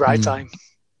the right time.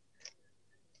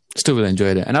 Still really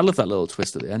enjoyed it, and I love that little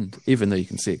twist at the end. Even though you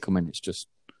can see it coming,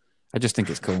 I just think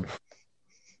it's cool.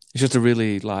 It's just a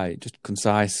really just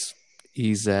concise,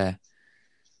 easy,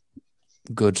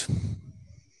 good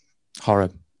horror.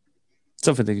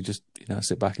 Something that you just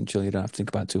sit back and chill. You don't have to think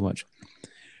about too much.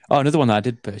 Oh, another one that I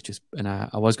did purchase, and I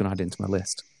was going to add it into my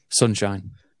list: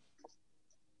 Sunshine.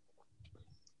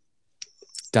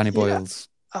 Danny Boyle's.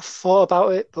 I thought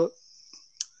about it, but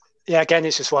yeah, again,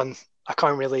 it's just one I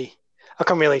can't really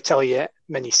tell you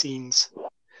many scenes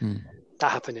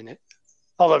that happen in it.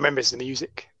 All I remember is the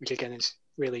music, which again is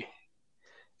really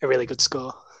a really good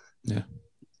score. Yeah.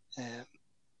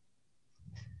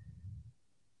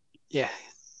 Yeah.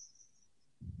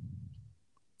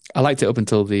 I liked it up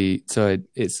until it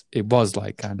was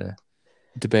like kind of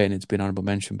debating it to be an honorable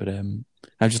mention, but I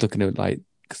was just looking at it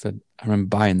because I remember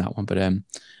buying that one, but I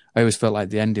always felt like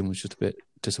the ending was just a bit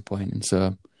disappointing. So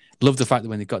I love the fact that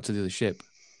when they got to the other ship,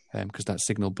 because that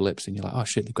signal blips and you're like, oh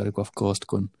shit, they've got to go off course to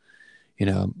go and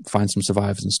find some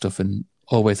survivors and stuff. And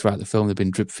all the way throughout the film, they've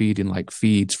been drip feeding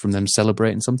feeds from them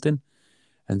celebrating something,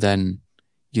 and then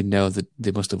that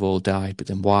they must have all died. But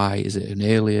then why? Is it an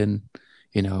alien?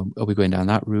 Are we going down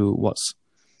that route?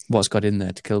 What's got in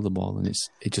there to kill them all? And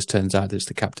it just turns out that it's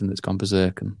the captain that's gone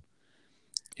berserk, and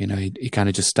he kind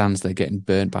of just stands there getting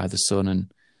burnt by the sun,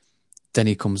 and then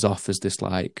he comes off as this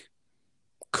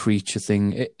creature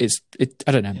thing.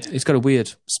 I don't know. It's got a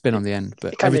weird spin on the end,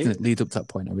 but everything that leads up to that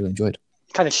point, I really enjoyed.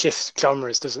 It kind of shifts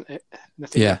genres, doesn't it? And I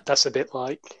think that's a bit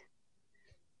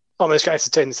almost trying to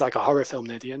turn into a horror film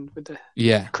near the end with the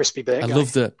crispy bit. I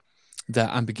love the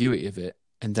ambiguity of it,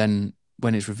 and then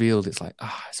when it's revealed, it's like,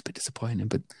 it's a bit disappointing,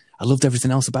 but I loved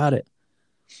everything else about it.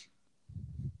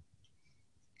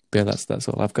 But yeah, that's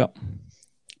all I've got.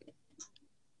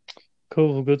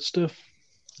 Cool, good stuff.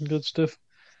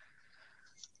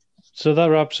 So that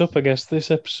wraps up, I guess,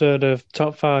 this episode of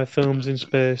Top 5 Films in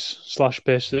Space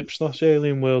 /Spaceship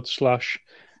 /Alien World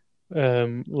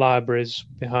 / libraries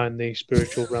behind the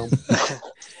spiritual realm.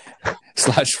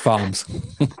 / farms.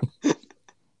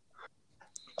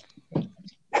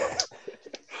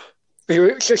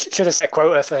 We should have set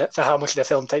quota for how much of the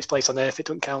film takes place on Earth. It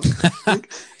doesn't count.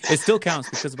 It still counts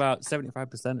because about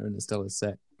 75% are in the stellar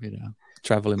set,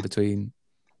 traveling between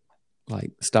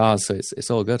stars, so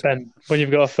it's all good. And when you've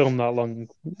got a film that long,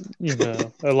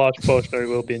 a large portion of it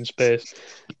will be in space,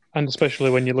 and especially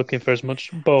when you're looking for as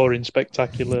much boring,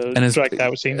 spectacular, and dragged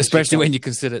out scenes, especially when you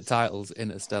consider titles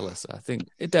Interstellar. So I think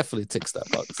it definitely ticks that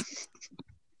box.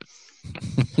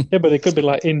 Yeah, but it could be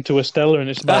Into a Stellar, and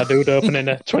it's about a dude opening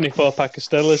a 24-pack of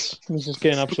Stellars. He's just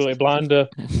getting absolutely blinder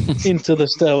into the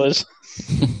Stellars.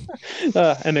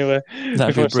 Anyway,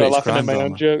 before I start laughing at my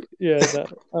own joke,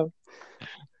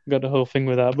 got the whole thing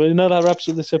with that. But that wraps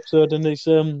up this episode, and it's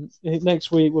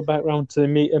next week we're back round to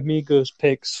Amigos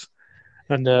picks,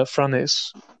 and Fran,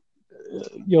 it's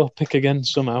your pick again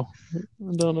somehow.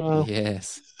 I don't know how.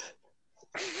 Yes.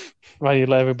 Right, you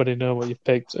let everybody know what you've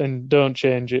picked, and don't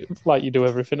change it like you do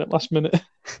everything at last minute.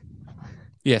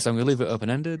 Yes, I'm going to leave it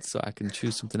open-ended so I can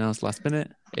choose something else last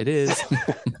minute. It is.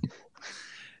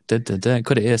 Cut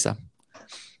it here, Sam.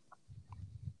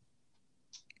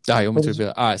 You want me to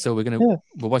reveal? All right, so we're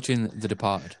watching The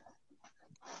Departed.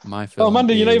 My film. Oh,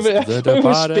 Amanda, you know The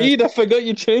Departed. Speed. I forgot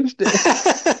you changed it.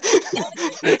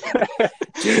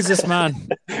 Jesus, man,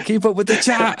 keep up with the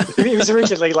chat. It was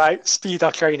originally Speed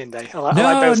or Training Day. I like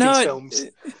both these films.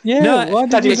 Yeah,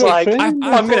 Daddy's I'm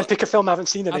going to pick a film I haven't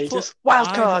seen in ages. Wild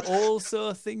card. I'm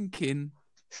also thinking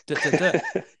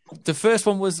the first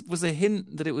one was a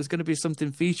hint that it was going to be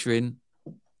something featuring,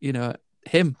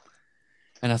 him.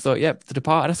 And I thought, The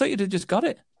Departed. I thought you'd have just got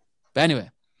it. But anyway.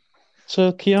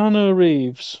 So Keanu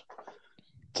Reeves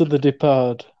to The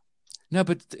Departed. No,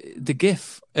 but the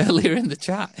GIF earlier in the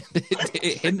chat,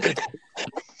 it hinted.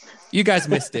 You guys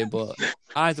missed it, but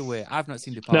either way, I've not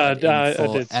seen Departed I in did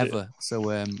see it. forever. So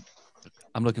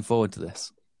I'm looking forward to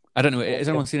this. I don't know. Has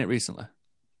anyone seen it recently?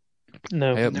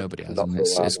 No. I hope nobody has. Not And for a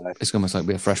it's while, no. it's almost like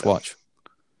be a fresh watch.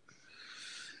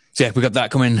 So yeah, we got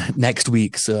that coming next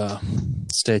week. So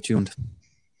stay tuned.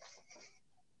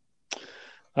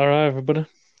 All right, everybody.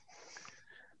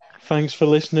 Thanks for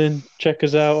listening. Check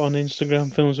us out on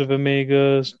Instagram, Films with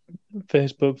Amigos,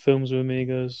 Facebook, Films with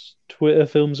Amigos, Twitter,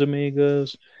 Films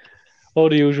Amigos, all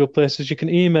the usual places. You can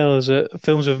email us at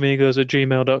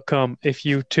filmswithamigos@gmail.com if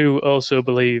you too also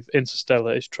believe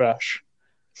Interstellar is trash.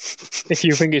 If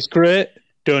you think it's great,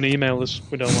 don't email us.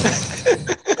 We don't want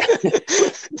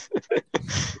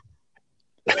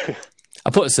it.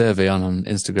 I'll put a survey on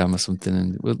Instagram or something,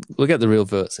 and we'll get the real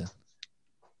votes in.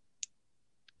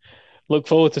 Look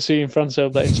forward to seeing Fran say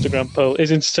that Instagram poll.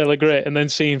 Is Interstellar great? And then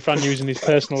seeing Fran using his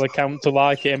personal account to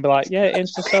like it and be like, yeah,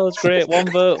 Interstellar's great.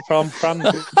 1 vote from Fran.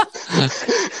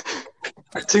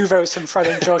 2 votes from Fred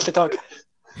and George the dog.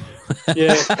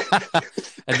 Yeah.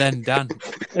 And then Dan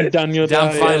And Daniel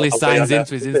finally I'll signs be on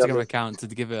into his that. Instagram account to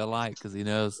give it a like because he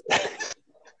knows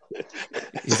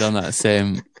he's on that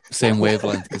same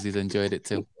wavelength because he's enjoyed it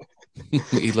too.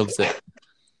 He loves it.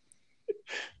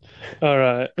 All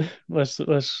right. Let's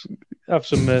have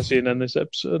some mercy and end this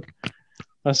episode.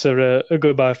 That's a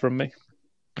goodbye from me.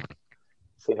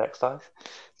 See you next time.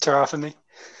 Ta-ra from me.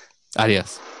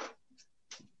 Adios.